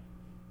imagine that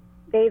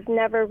they've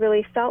never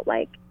really felt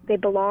like they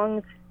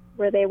belonged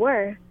where they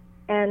were.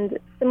 And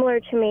similar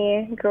to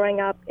me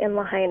growing up in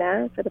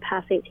Lahaina for the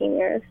past 18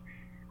 years,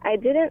 I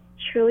didn't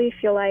truly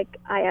feel like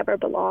I ever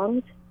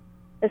belonged.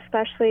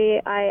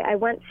 Especially, I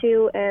went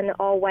to an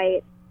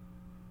all-white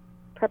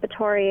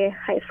preparatory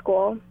high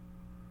school,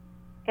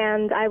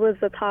 and I was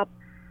the top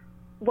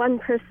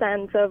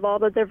 1% of all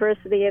the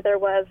diversity there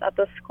was at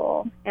the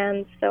school.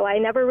 And so I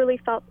never really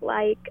felt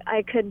like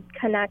I could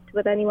connect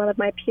with any one of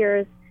my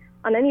peers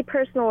on any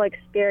personal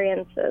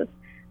experiences,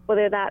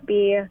 whether that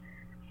be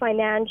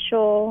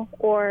financial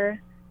or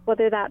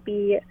whether that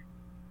be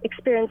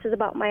experiences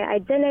about my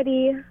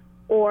identity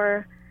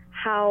or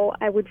how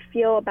I would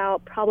feel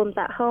about problems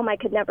at home. I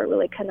could never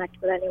really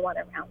connect with anyone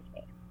around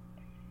me.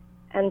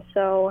 And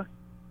so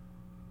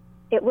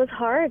it was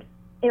hard.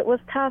 It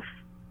was tough.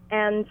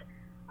 And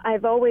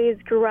I've always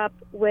grew up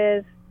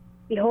with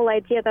the whole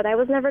idea that I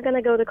was never going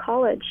to go to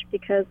college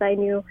because I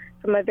knew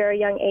from a very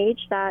young age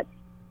that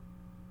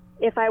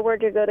if I were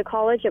to go to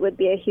college, it would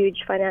be a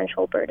huge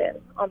financial burden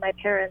on my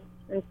parents.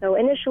 And so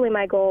initially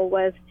my goal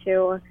was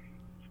to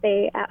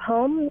stay at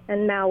home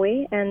in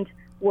Maui and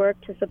work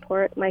to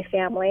support my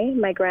family,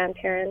 my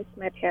grandparents,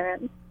 my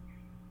parents,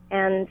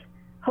 and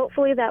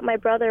hopefully that my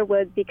brother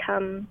would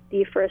become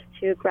the first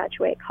to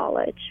graduate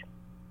college.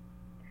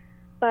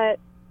 But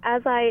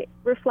as I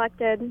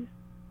reflected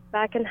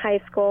back in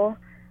high school,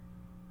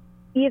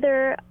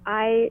 either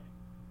I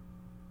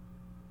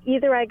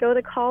go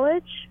to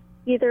college,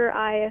 either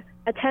I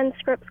attend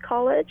Scripps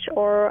College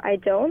or I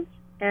don't,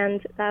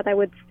 and that I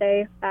would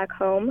stay back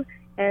home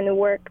and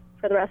work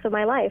for the rest of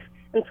my life.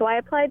 And so I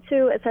applied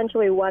to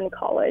essentially one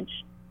college,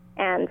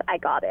 and I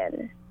got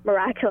in.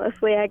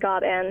 Miraculously, I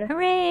got in.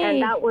 Hooray!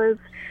 And that was,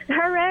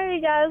 hooray,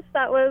 yes,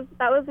 that was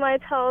my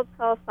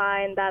telltale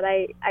sign that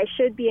I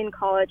should be in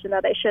college and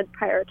that I should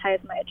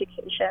prioritize my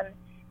education.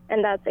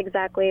 And that's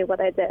exactly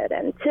what I did.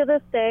 And to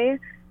this day,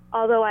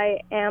 although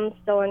I am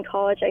still in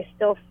college, I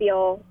still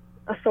feel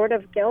a sort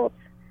of guilt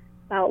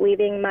about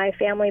leaving my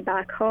family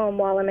back home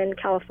while I'm in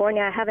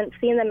California. I haven't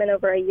seen them in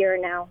over a year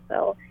now,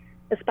 so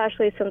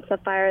especially since the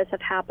fires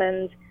have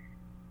happened,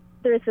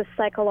 there's this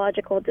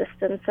psychological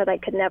distance that I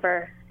could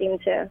never seem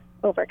to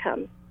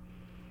overcome.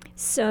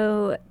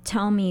 So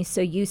tell me,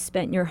 so you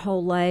spent your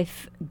whole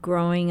life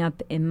growing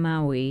up in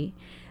Maui,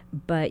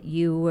 but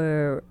you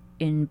were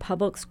in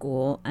public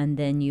school and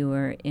then you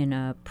were in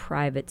a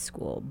private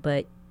school,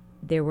 but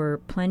there were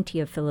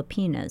plenty of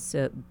Filipinas.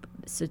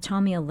 So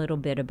tell me a little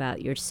bit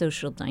about your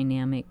social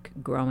dynamic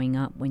growing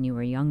up when you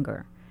were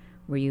younger.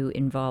 Were you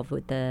involved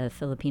with the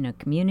Filipino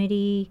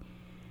community?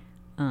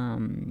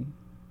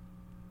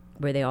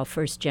 Were they all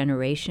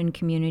first-generation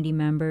community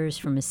members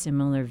from a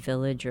similar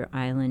village or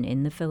island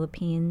in the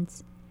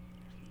Philippines?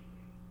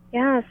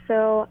 Yeah,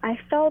 so I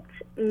felt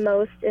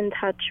most in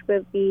touch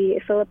with the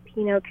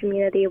Filipino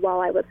community while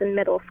I was in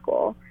middle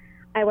school.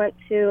 I went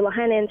to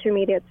Lahaina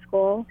Intermediate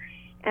School,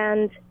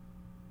 and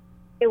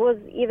it was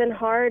even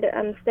hard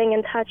staying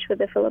in touch with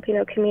the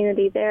Filipino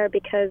community there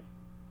because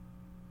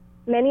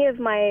many of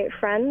my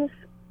friends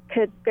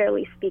could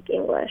barely speak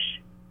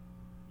English.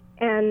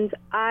 And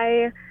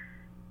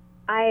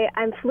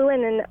I'm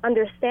fluent in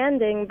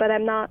understanding, but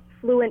I'm not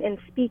fluent in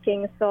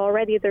speaking, so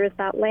already there's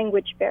that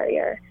language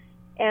barrier.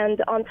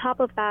 And on top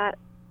of that,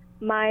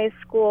 my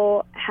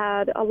school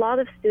had a lot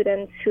of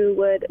students who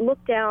would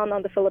look down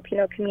on the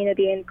Filipino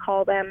community and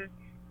call them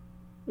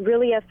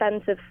really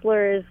offensive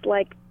slurs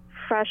like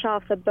fresh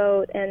off the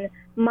boat, and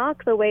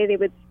mock the way they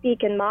would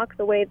speak and mock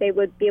the way they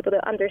would be able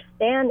to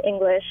understand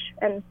English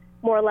and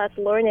more or less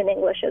learn in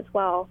English as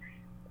well.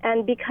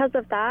 And because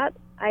of that,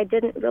 I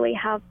didn't really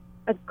have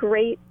a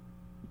great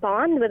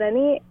bond with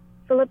any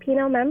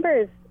Filipino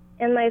members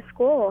in my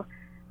school.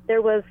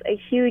 There was a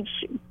huge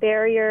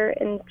barrier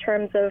in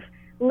terms of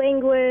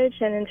language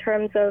and in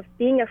terms of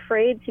being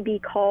afraid to be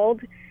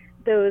called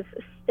those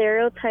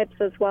stereotypes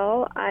as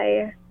well.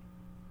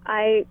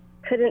 I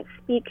couldn't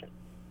speak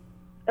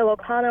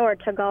Ilocano or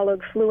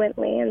Tagalog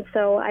fluently, and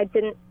so I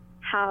didn't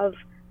have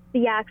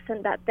the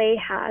accent that they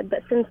had,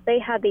 but since they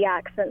had the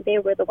accent, they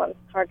were the ones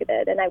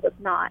targeted, and I was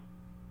not.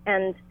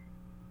 And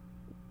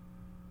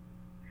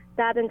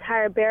that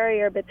entire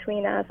barrier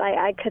between us,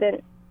 I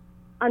couldn't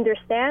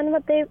understand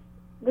what they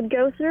would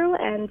go through,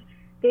 and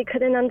they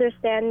couldn't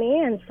understand me,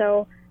 and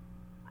so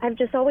I've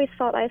just always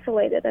felt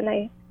isolated, and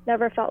I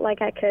never felt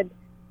like I could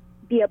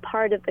be a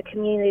part of the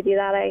community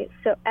that I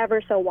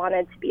so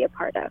wanted to be a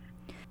part of.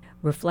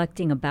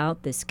 Reflecting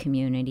about this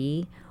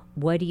community,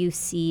 what do you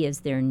see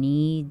as their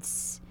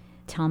needs?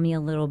 Tell me a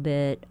little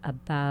bit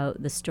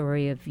about the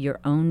story of your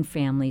own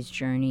family's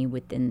journey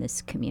within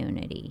this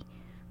community,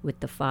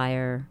 with the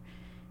fire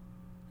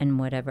and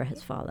whatever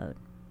has followed.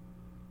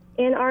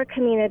 In our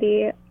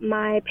community,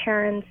 my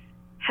parents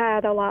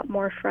had a lot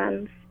more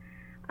friends.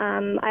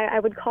 I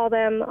would call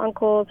them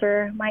uncles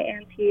or my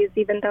aunties,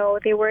 even though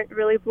they weren't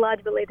really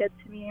blood related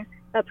to me.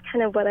 That's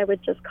kind of what I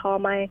would just call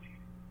my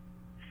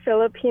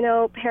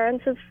Filipino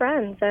parents as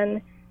friends.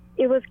 And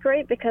it was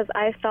great because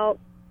I felt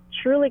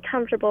truly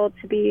comfortable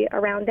to be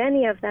around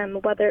any of them,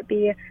 whether it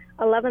be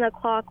 11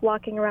 o'clock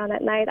walking around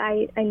at night.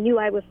 I knew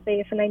I was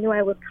safe and I knew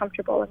I was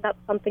comfortable, and that's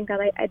something that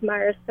I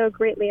admire so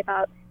greatly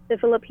about the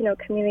Filipino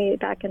community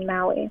back in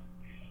Maui.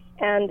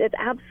 And it's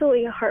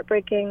absolutely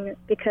heartbreaking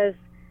because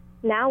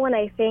now when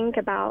I think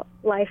about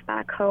life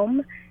back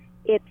home,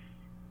 it's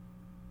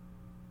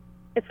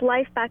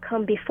life back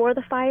home before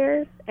the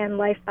fires and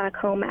life back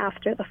home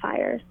after the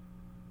fires.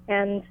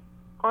 And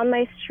on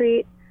my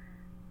street,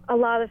 a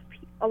lot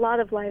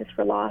of lives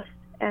were lost,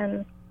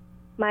 and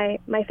my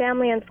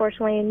family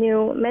unfortunately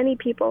knew many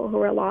people who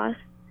were lost.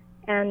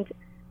 And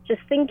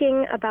just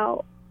thinking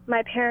about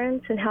my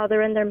parents and how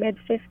they're in their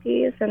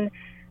mid-50s and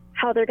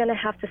how they're going to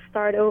have to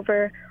start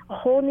over a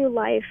whole new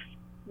life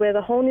with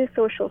a whole new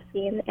social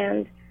scene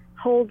and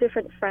whole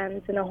different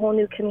friends and a whole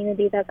new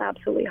community, that's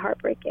absolutely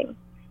heartbreaking.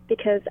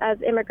 Because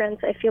as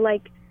immigrants, I feel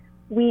like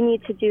we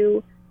need to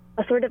do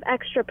a sort of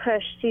extra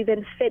push to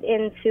even fit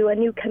into a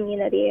new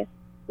community,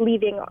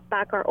 leaving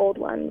back our old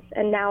ones.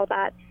 And now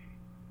that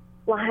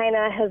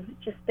Lahaina has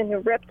just been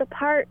ripped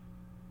apart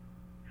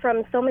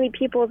from so many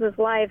people's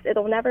lives,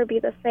 it'll never be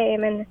the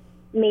same. And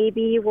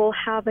maybe we'll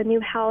have a new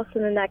house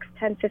in the next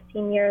 10,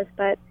 15 years,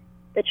 but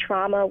the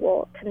trauma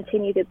will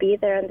continue to be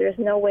there, and there's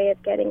no way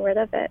of getting rid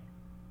of it.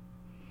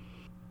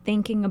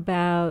 Thinking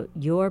about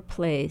your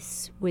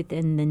place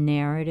within the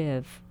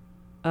narrative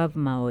of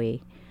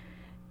Maui,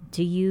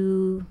 do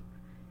you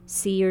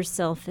see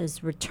yourself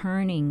as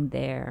returning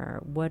there?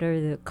 What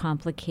are the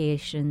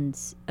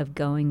complications of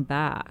going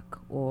back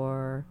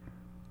or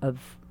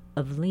of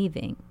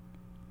leaving,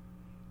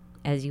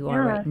 as you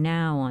are right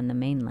now on the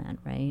mainland,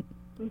 right?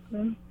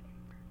 Mm-hmm.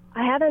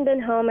 I haven't been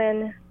home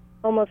in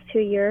almost 2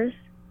 years,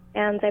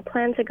 and I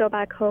plan to go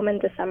back home in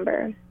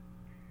December.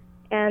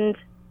 And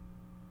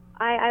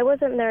I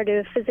wasn't there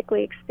to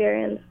physically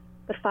experience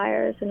the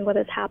fires and what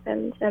has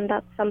happened, and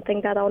that's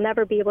something that I'll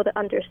never be able to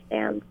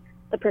understand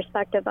the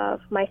perspective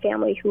of my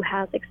family who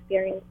has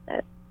experienced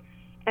it.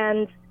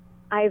 And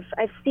I've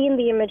seen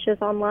the images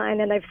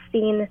online, and I've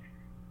seen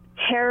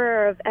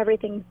terror of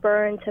everything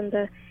burnt and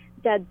the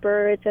dead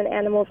birds and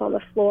animals on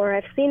the floor.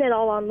 I've seen it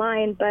all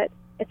online, but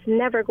it's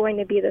never going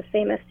to be the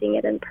same as seeing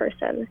it in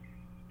person.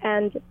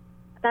 And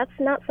that's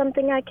not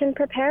something I can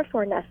prepare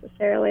for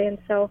necessarily. And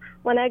so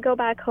when I go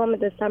back home in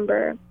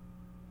December,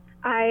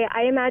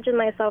 I imagine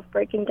myself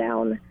breaking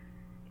down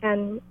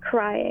and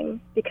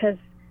crying, because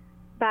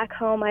back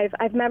home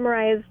I've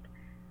memorized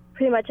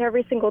pretty much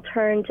every single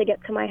turn to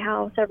get to my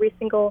house, every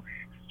single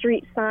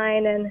street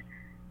sign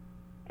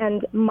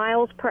and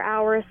miles per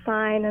hour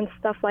sign and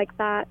stuff like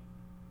that.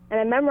 And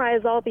I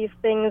memorized all these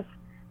things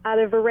out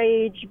of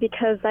rage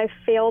because I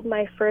failed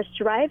my first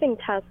driving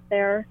test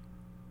there.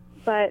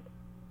 But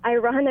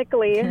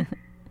ironically,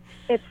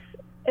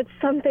 it's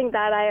something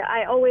that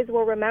I always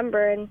will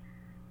remember. And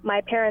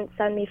my parents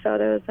send me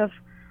photos of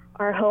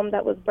our home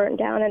that was burnt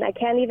down, and I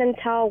can't even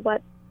tell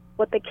what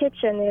the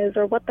kitchen is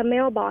or what the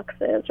mailbox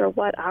is or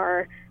what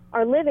our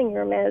living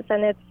room is.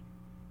 And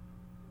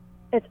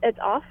it's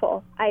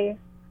awful. I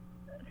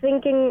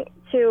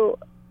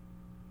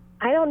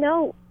don't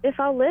know if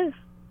I'll live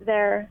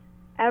there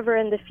ever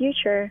in the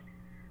future.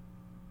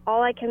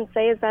 All I can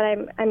say is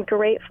that I'm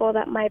grateful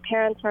that my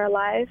parents are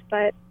alive,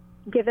 but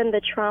given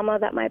the trauma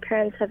that my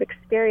parents have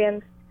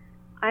experienced,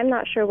 I'm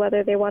not sure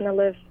whether they want to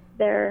live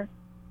there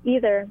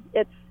either.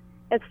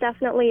 It's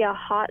definitely a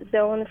hot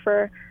zone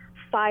for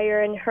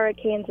fire and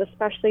hurricanes,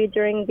 especially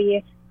during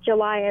the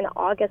July and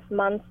August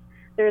months.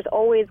 There's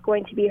always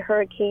going to be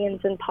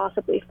hurricanes and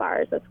possibly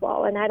fires as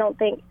well. And I don't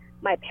think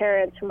my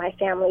parents or my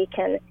family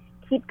can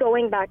keep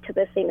going back to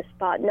the same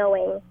spot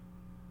knowing,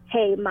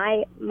 hey,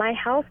 my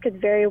house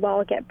could very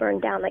well get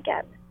burned down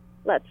again.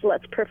 Let's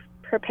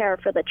prepare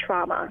for the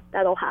trauma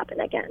that'll happen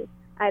again.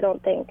 I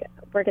don't think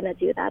we're going to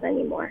do that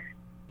anymore.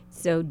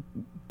 So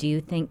do you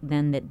think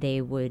then that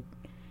they would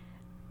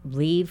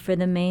leave for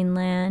the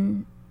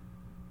mainland?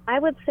 I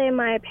would say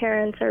my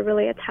parents are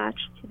really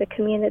attached to the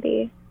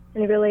community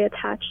and really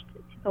attached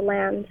to the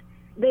land.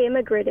 They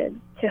immigrated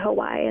to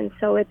Hawaii, and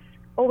so it's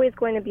always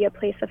going to be a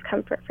place of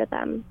comfort for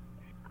them.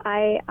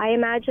 I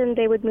imagine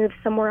they would move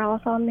somewhere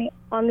else on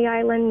the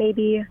island,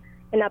 maybe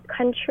an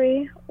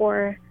upcountry,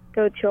 or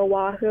go to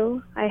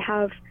Oʻahu. I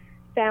have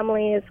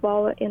family as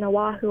well in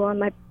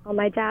Oʻahu on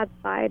my dad's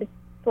side,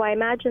 so I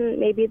imagine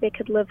maybe they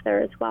could live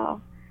there as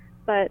well.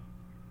 But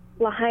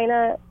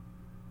Lahaina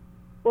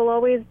will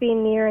always be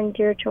near and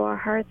dear to our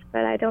hearts,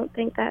 but I don't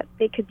think that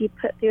they could be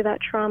put through that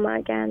trauma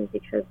again,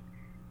 because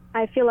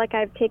I feel like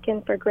I've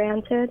taken for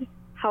granted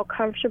how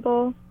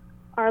comfortable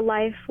our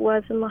life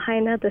was in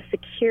Lahaina, the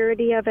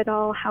security of it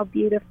all, how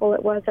beautiful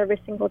it was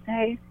every single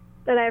day,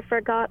 that I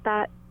forgot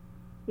that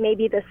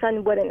maybe the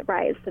sun wouldn't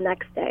rise the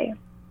next day.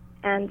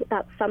 And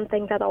that's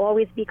something that I'll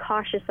always be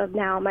cautious of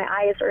now. My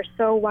eyes are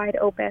so wide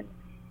open,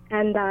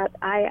 and that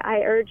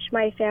I urge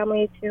my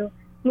family to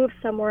move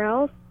somewhere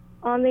else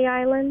on the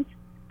island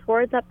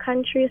towards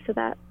upcountry so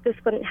that this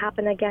wouldn't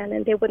happen again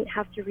and they wouldn't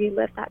have to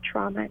relive that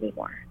trauma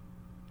anymore.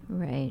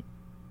 Right.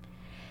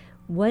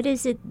 What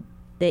is it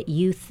that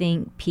you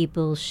think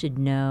people should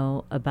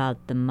know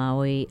about the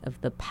Maui of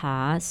the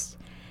past?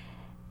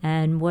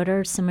 And what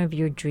are some of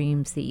your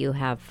dreams that you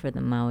have for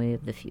the Maui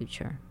of the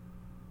future?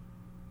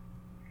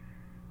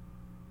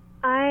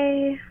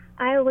 I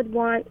would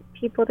want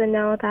people to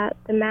know that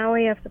the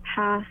Maui of the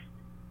past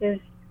is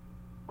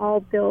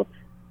all built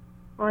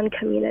on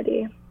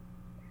community.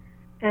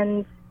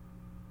 And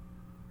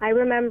I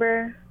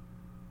remember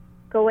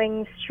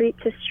going street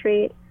to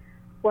street,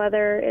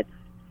 whether it's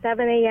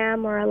 7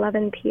 a.m. or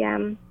 11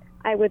 p.m.,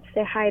 I would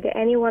say hi to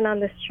anyone on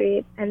the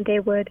street, and they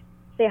would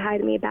say hi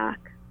to me back.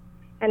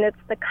 And it's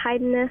the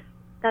kindness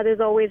that is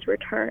always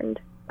returned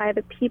by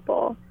the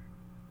people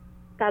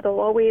that'll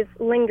always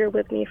linger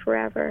with me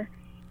forever.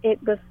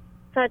 It was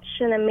such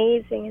an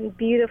amazing and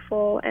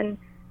beautiful and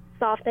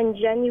soft and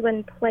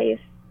genuine place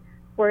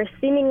where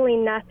seemingly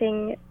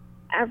nothing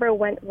ever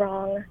went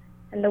wrong,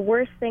 and the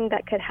worst thing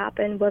that could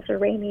happen was a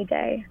rainy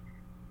day.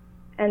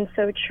 And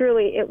so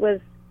truly it was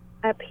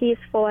a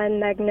peaceful and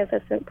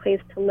magnificent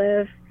place to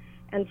live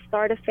and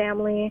start a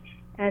family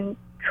and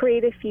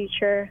create a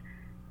future,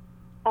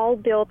 all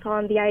built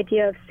on the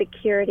idea of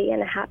security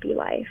and a happy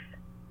life.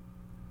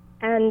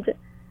 And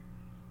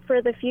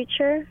for the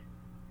future,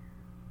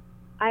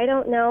 I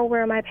don't know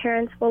where my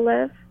parents will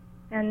live,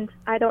 and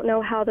I don't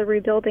know how the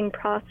rebuilding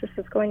process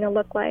is going to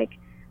look like,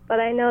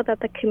 but I know that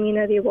the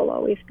community will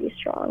always be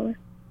strong,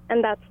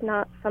 and that's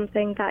not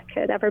something that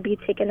could ever be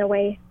taken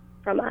away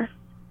from us,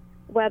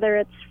 whether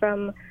it's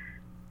from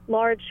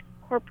large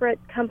corporate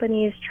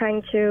companies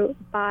trying to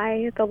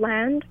buy the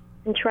land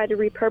and try to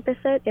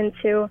repurpose it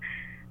into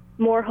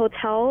more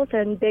hotels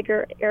and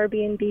bigger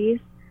Airbnbs.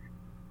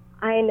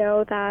 I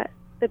know that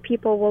the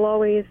people will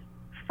always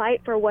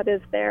fight for what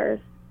is theirs,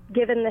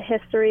 given the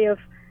history of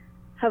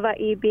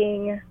Hawaii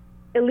being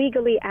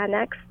illegally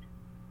annexed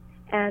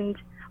and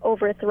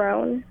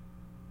overthrown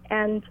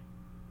and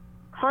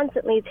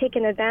constantly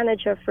taken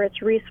advantage of for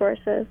its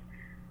resources.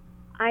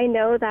 I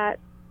know that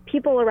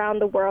people around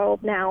the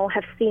world now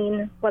have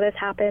seen what has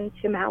happened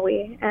to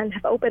Maui and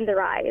have opened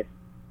their eyes,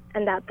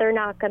 and that they're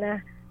not going to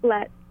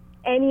let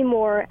any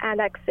more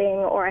annexing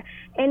or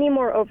any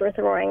more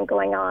overthrowing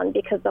going on,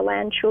 because the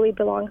land truly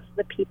belongs to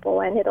the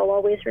people, and it'll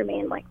always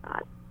remain like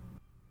that.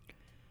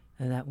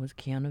 And that was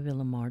Kiana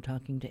Villamar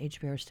talking to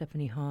HPR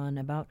Stephanie Hahn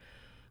about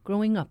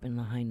growing up in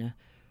Lahaina.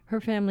 Her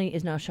family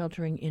is now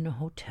sheltering in a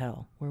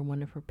hotel where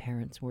one of her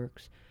parents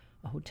works,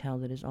 a hotel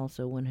that is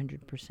also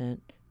 100%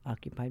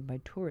 occupied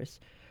by tourists.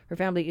 Her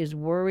family is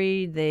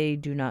worried they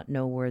do not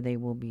know where they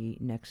will be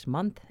next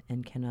month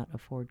and cannot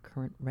afford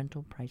current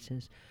rental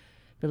prices.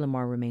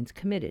 Villamar remains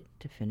committed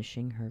to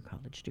finishing her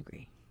college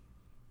degree.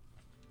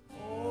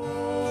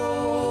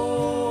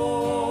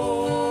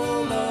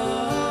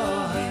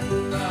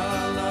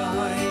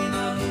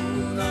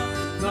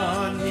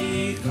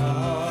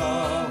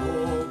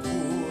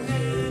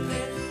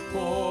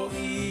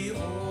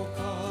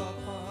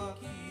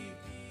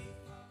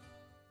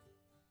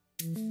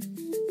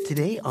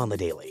 Today on The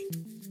Daily,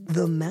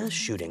 the mass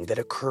shooting that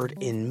occurred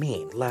in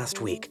Maine last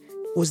week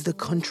was the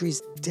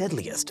country's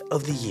deadliest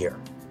of the year.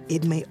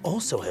 It may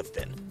also have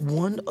been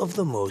one of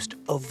the most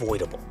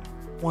avoidable.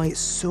 Why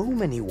so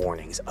many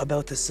warnings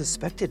about the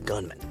suspected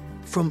gunman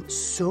from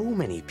so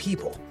many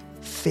people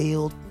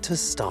failed to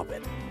stop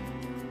it.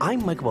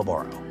 I'm Mike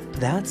Barbaro.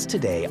 That's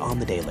Today on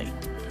The Daily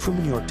from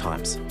the New York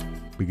Times.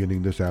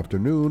 Beginning this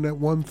afternoon at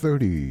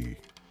 1:30.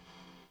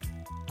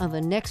 On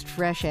the next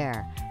Fresh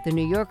Air, the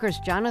New Yorker's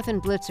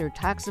Jonathan Blitzer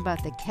talks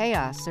about the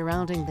chaos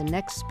surrounding the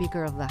next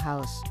Speaker of the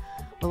House.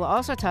 We'll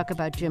also talk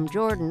about Jim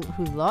Jordan,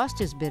 who lost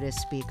his bid as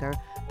Speaker,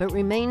 but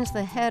remains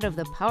the head of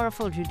the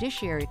powerful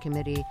Judiciary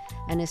Committee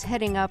and is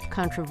heading up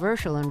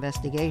controversial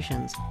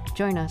investigations.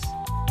 Join us.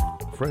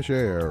 Fresh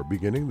Air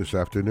beginning this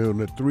afternoon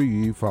at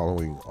 3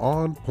 following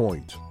On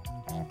Point.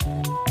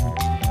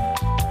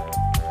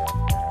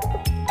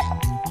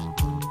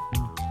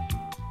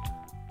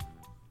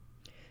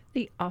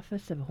 The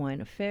Office of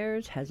Hawaiian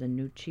Affairs has a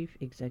new chief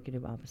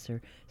executive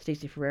officer.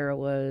 Stacey Ferreira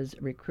was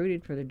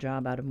recruited for the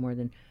job out of more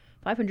than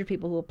 500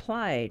 people who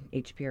applied.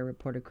 HPR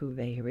reporter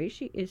Kuve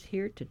Hireshi is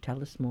here to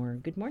tell us more.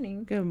 Good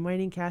morning. Good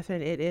morning,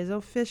 Catherine. It is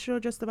official.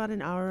 Just about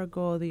an hour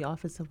ago, the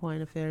Office of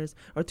Hawaiian Affairs,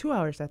 or 2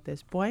 hours at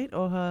this point,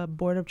 OHA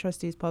Board of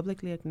Trustees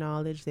publicly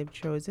acknowledged they've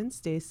chosen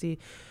Stacey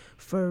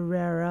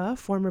Ferreira,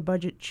 former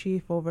budget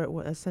chief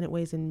over at Senate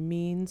Ways and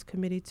Means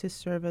Committee, to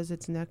serve as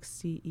its next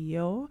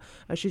CEO.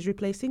 She's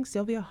replacing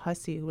Sylvia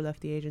Hussey, who left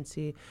the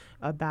agency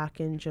back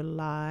in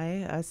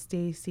July.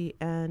 Stacey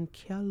and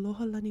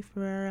Kealohilani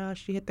Ferreira,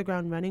 she hit the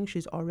ground running.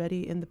 She's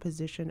already in the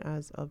position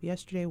as of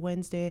yesterday,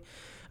 Wednesday.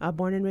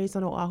 Born and raised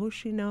on Oʻahu,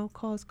 she now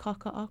calls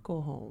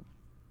Kaka'ako home.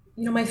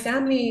 You know, my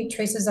family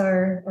traces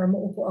our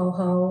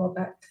moku'auhau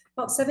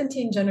about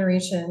 17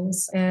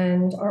 generations,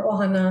 and our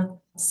ohana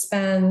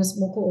spans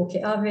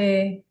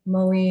Moku'oke'awe,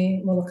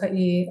 Maui,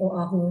 Moloka'i,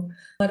 Oʻahu.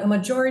 But a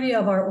majority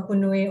of our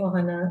opunui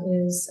ohana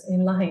is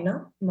in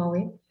Lahaina,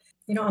 Maui.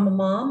 You know, I'm a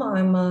mom.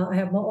 I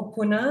have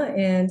mo'opuna,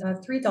 and I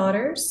have 3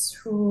 daughters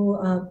who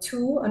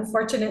 2,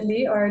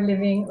 unfortunately, are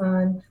living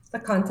on the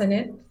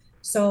continent.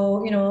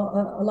 So, you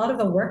know, a lot of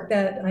the work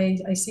that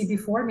I see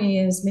before me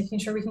is making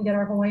sure we can get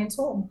our Hawaiians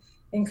home,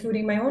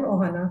 including my own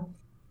ohana.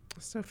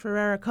 So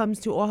Ferreira comes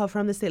to OHA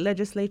from the state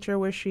legislature,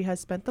 where she has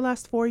spent the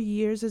last 4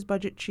 years as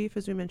budget chief,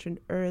 as we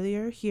mentioned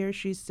earlier. Here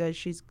she says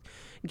she's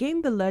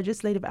gained the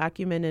legislative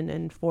acumen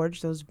and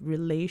forged those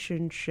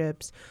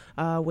relationships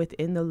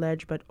within the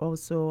ledge, but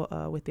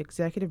also with the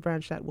executive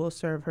branch that will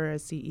serve her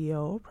as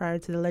CEO. Prior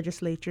to the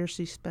legislature,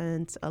 she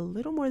spent a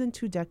little more than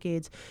 2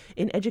 decades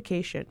in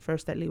education,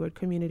 first at Leeward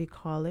Community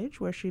College,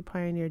 where she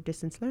pioneered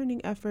distance learning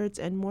efforts,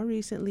 and more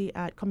recently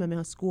at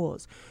Kamehameha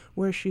Schools,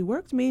 where she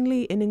worked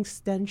mainly in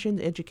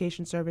extension education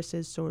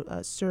services, so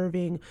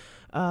serving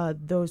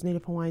those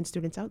Native Hawaiian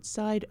students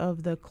outside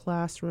of the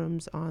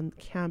classrooms on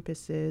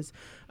campuses.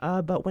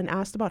 But when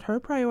asked about her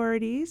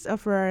priorities,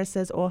 Ferreira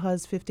says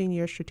OHA's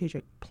 15-year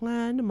strategic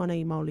plan,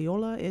 Manai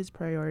Mauliola, is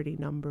priority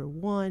number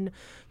 1.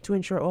 To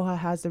ensure OHA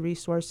has the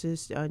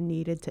resources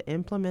needed to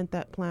implement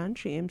that plan,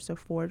 she aims to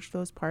forge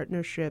those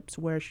partnerships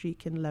where she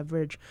can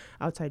leverage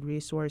outside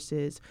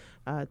resources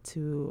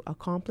to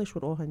accomplish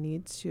what OHA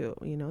needs to.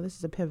 You know, this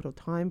is a pivotal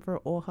time for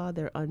OHA.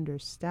 They're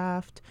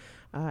understaffed.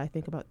 I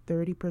think about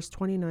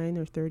 29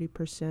 or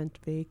 30%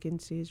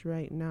 vacancies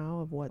right now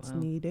of what's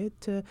needed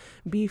to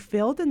be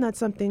filled. And that's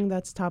something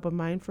that's top of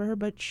mind for her.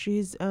 But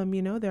she's,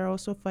 you know, they're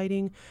also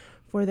fighting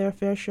for their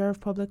fair share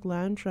of public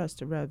land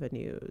trust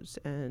revenues.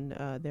 And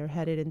they're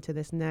headed into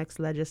this next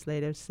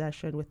legislative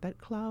session with that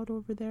cloud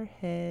over their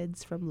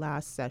heads from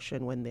last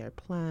session when their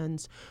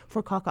plans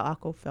for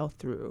Kaka'ako fell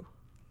through.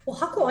 Well,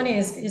 Haku'one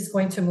is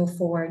going to move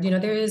forward. You know,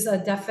 there is a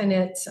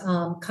definite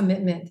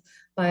commitment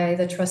by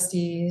the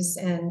trustees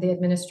and the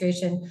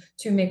administration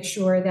to make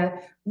sure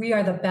that we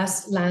are the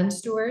best land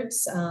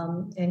stewards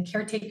and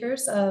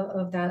caretakers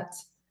of that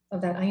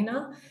that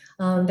aina,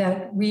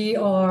 that we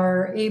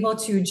are able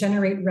to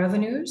generate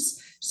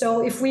revenues.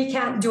 So if we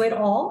can't do it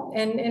all,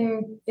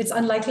 and it's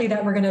unlikely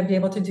that we're going to be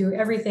able to do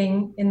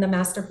everything in the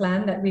master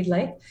plan that we'd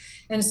like.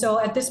 And so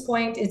at this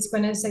point, it's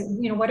going to say,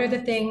 what are the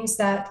things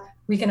that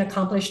we can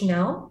accomplish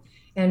now?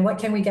 And what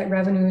can we get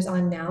revenues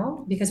on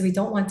now? Because we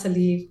don't want to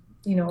leave,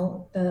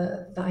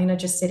 the aina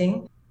just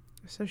sitting.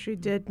 So she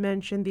did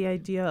mention the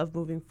idea of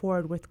moving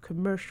forward with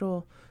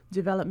commercial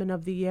development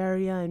of the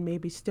area and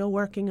maybe still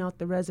working out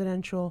the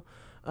residential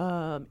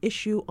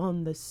issue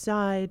on the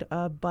side,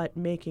 but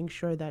making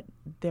sure that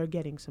they're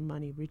getting some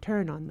money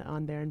return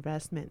on their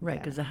investment. Right,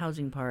 because the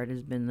housing part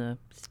has been the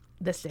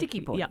sticky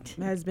point. Yeah,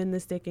 has been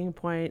the sticking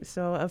point.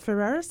 So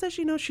Ferreira says,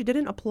 she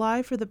didn't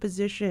apply for the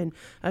position.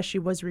 She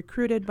was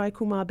recruited by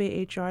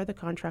Kumabe HR, the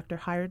contractor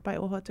hired by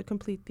OHA to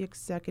complete the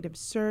executive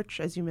search.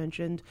 As you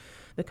mentioned,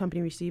 the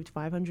company received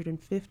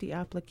 550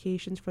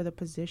 applications for the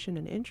position,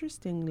 and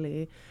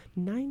interestingly,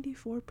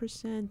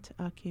 94%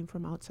 came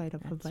from outside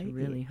of Hawaii. That's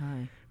really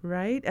high.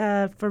 Right?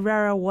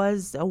 Ferreira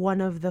was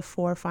one of the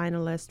 4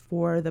 finalists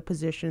for the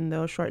position,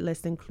 though.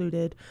 Shortlist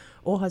included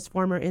OHA's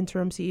former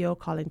interim CEO,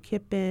 Colin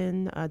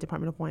Kippen,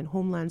 Department of Hawaiian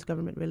Homeland's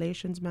Government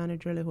Relations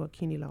Manager,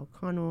 Lehuakini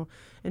Laukano,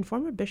 and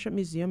former Bishop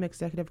Museum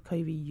Executive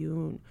Kaiwi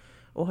Yoon.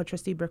 OHA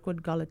trustee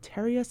Brickwood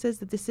Galateria says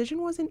the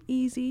decision wasn't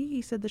easy. He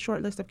said the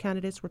short list of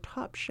candidates were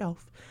top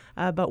shelf,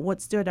 but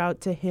what stood out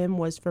to him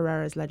was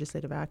Ferreira's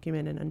legislative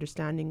acumen and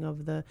understanding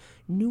of the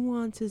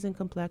nuances and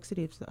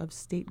complexities of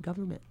state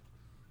government.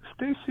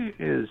 Stacy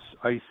is,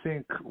 I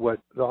think, what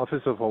the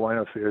Office of Hawaiian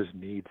Affairs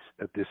needs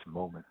at this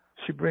moment.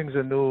 She brings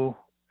a new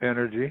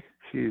energy.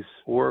 She's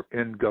worked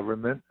in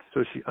government,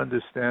 so she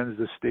understands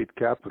the state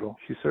capital.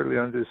 She certainly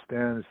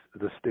understands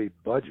the state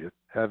budget,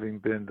 having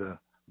been the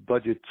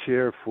budget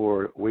chair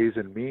for Ways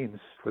and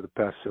Means for the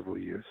past several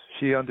years.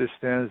 She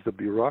understands the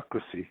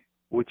bureaucracy,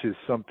 which is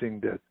something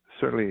that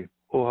certainly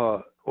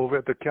OHA over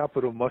at the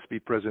Capitol must be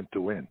present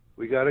to win.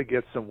 We got to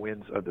get some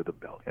wins under the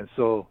belt. And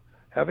so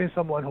having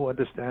someone who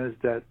understands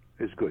that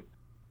is good.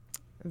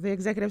 The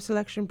executive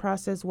selection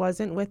process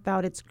wasn't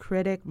without its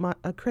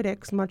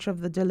critics. Much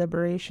of the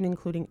deliberation,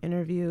 including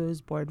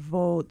interviews, board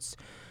votes,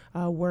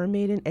 were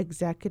made in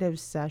executive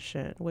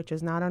session, which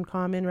is not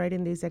uncommon, right,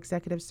 in these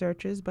executive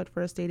searches, but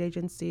for a state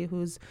agency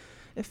whose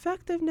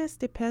effectiveness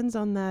depends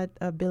on that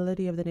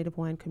ability of the Native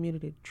Hawaiian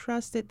community to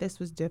trust it. This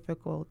was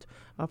difficult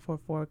for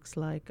folks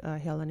like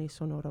Helani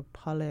Sonora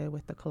Pale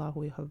with the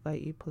Kalahui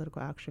Hawaii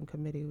Political Action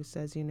Committee, who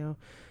says,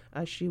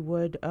 she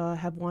would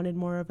have wanted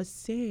more of a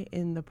say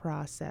in the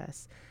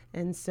process.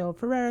 And so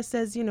Ferreira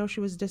says, she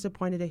was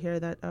disappointed to hear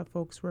that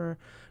folks were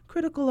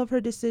critical of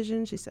her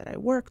decision. She said, I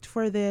worked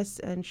for this,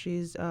 and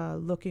she's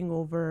looking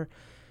over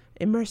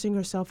immersing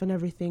herself in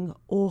everything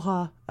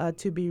OHA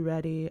to be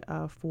ready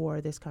for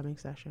this coming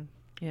session.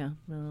 Yeah,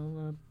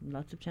 well,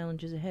 lots of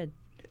challenges ahead.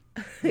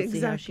 Exactly. See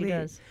how she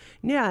does.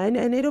 Yeah,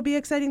 and it'll be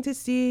exciting to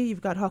see.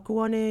 You've got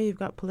Hakuane, you've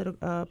got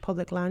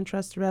public land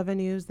trust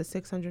revenues, the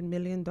 $600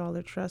 million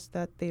trust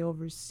that they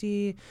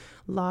oversee.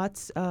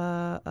 Lots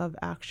of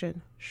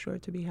action sure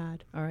to be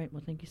had. All right,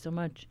 well, thank you so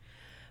much.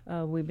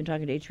 We've been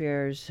talking to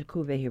HVR's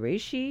Kuve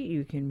Hiraishi.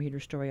 You can read her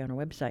story on our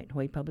website,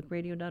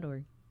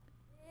 hawaiipublicradio.org.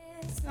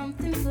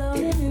 Something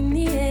floating in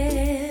the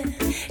air.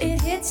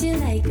 It hits you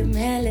like a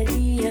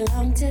melody you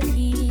long to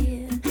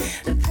hear.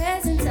 The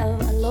presence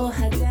of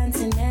aloha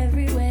dancing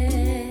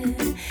everywhere,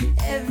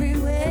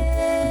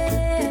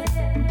 everywhere.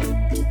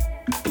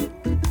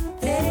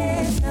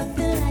 There's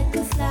nothing like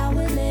a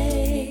flower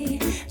lay.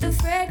 The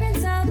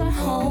fragrance of our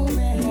home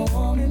and a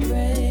warm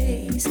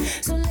embrace.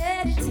 So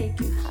let it take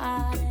your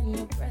heart and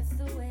your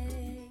breath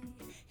away.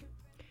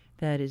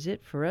 That is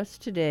it for us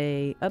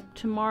today. Up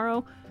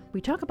tomorrow, we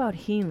talk about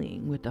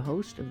healing with the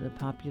host of the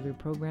popular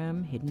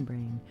program, Hidden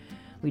Brain.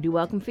 We do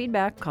welcome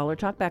feedback. Call or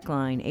talkback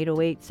line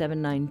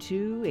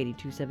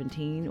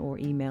 808-792-8217 or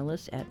email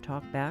us at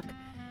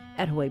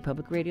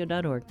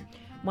talkback@hawaiipublicradio.org.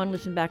 Want to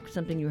listen back to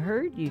something you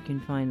heard? You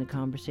can find the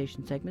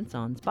conversation segments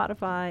on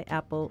Spotify,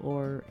 Apple,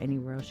 or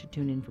anywhere else you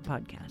tune in for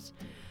podcasts.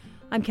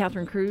 I'm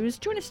Catherine Cruz.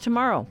 Join us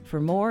tomorrow for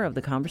more of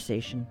the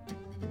conversation.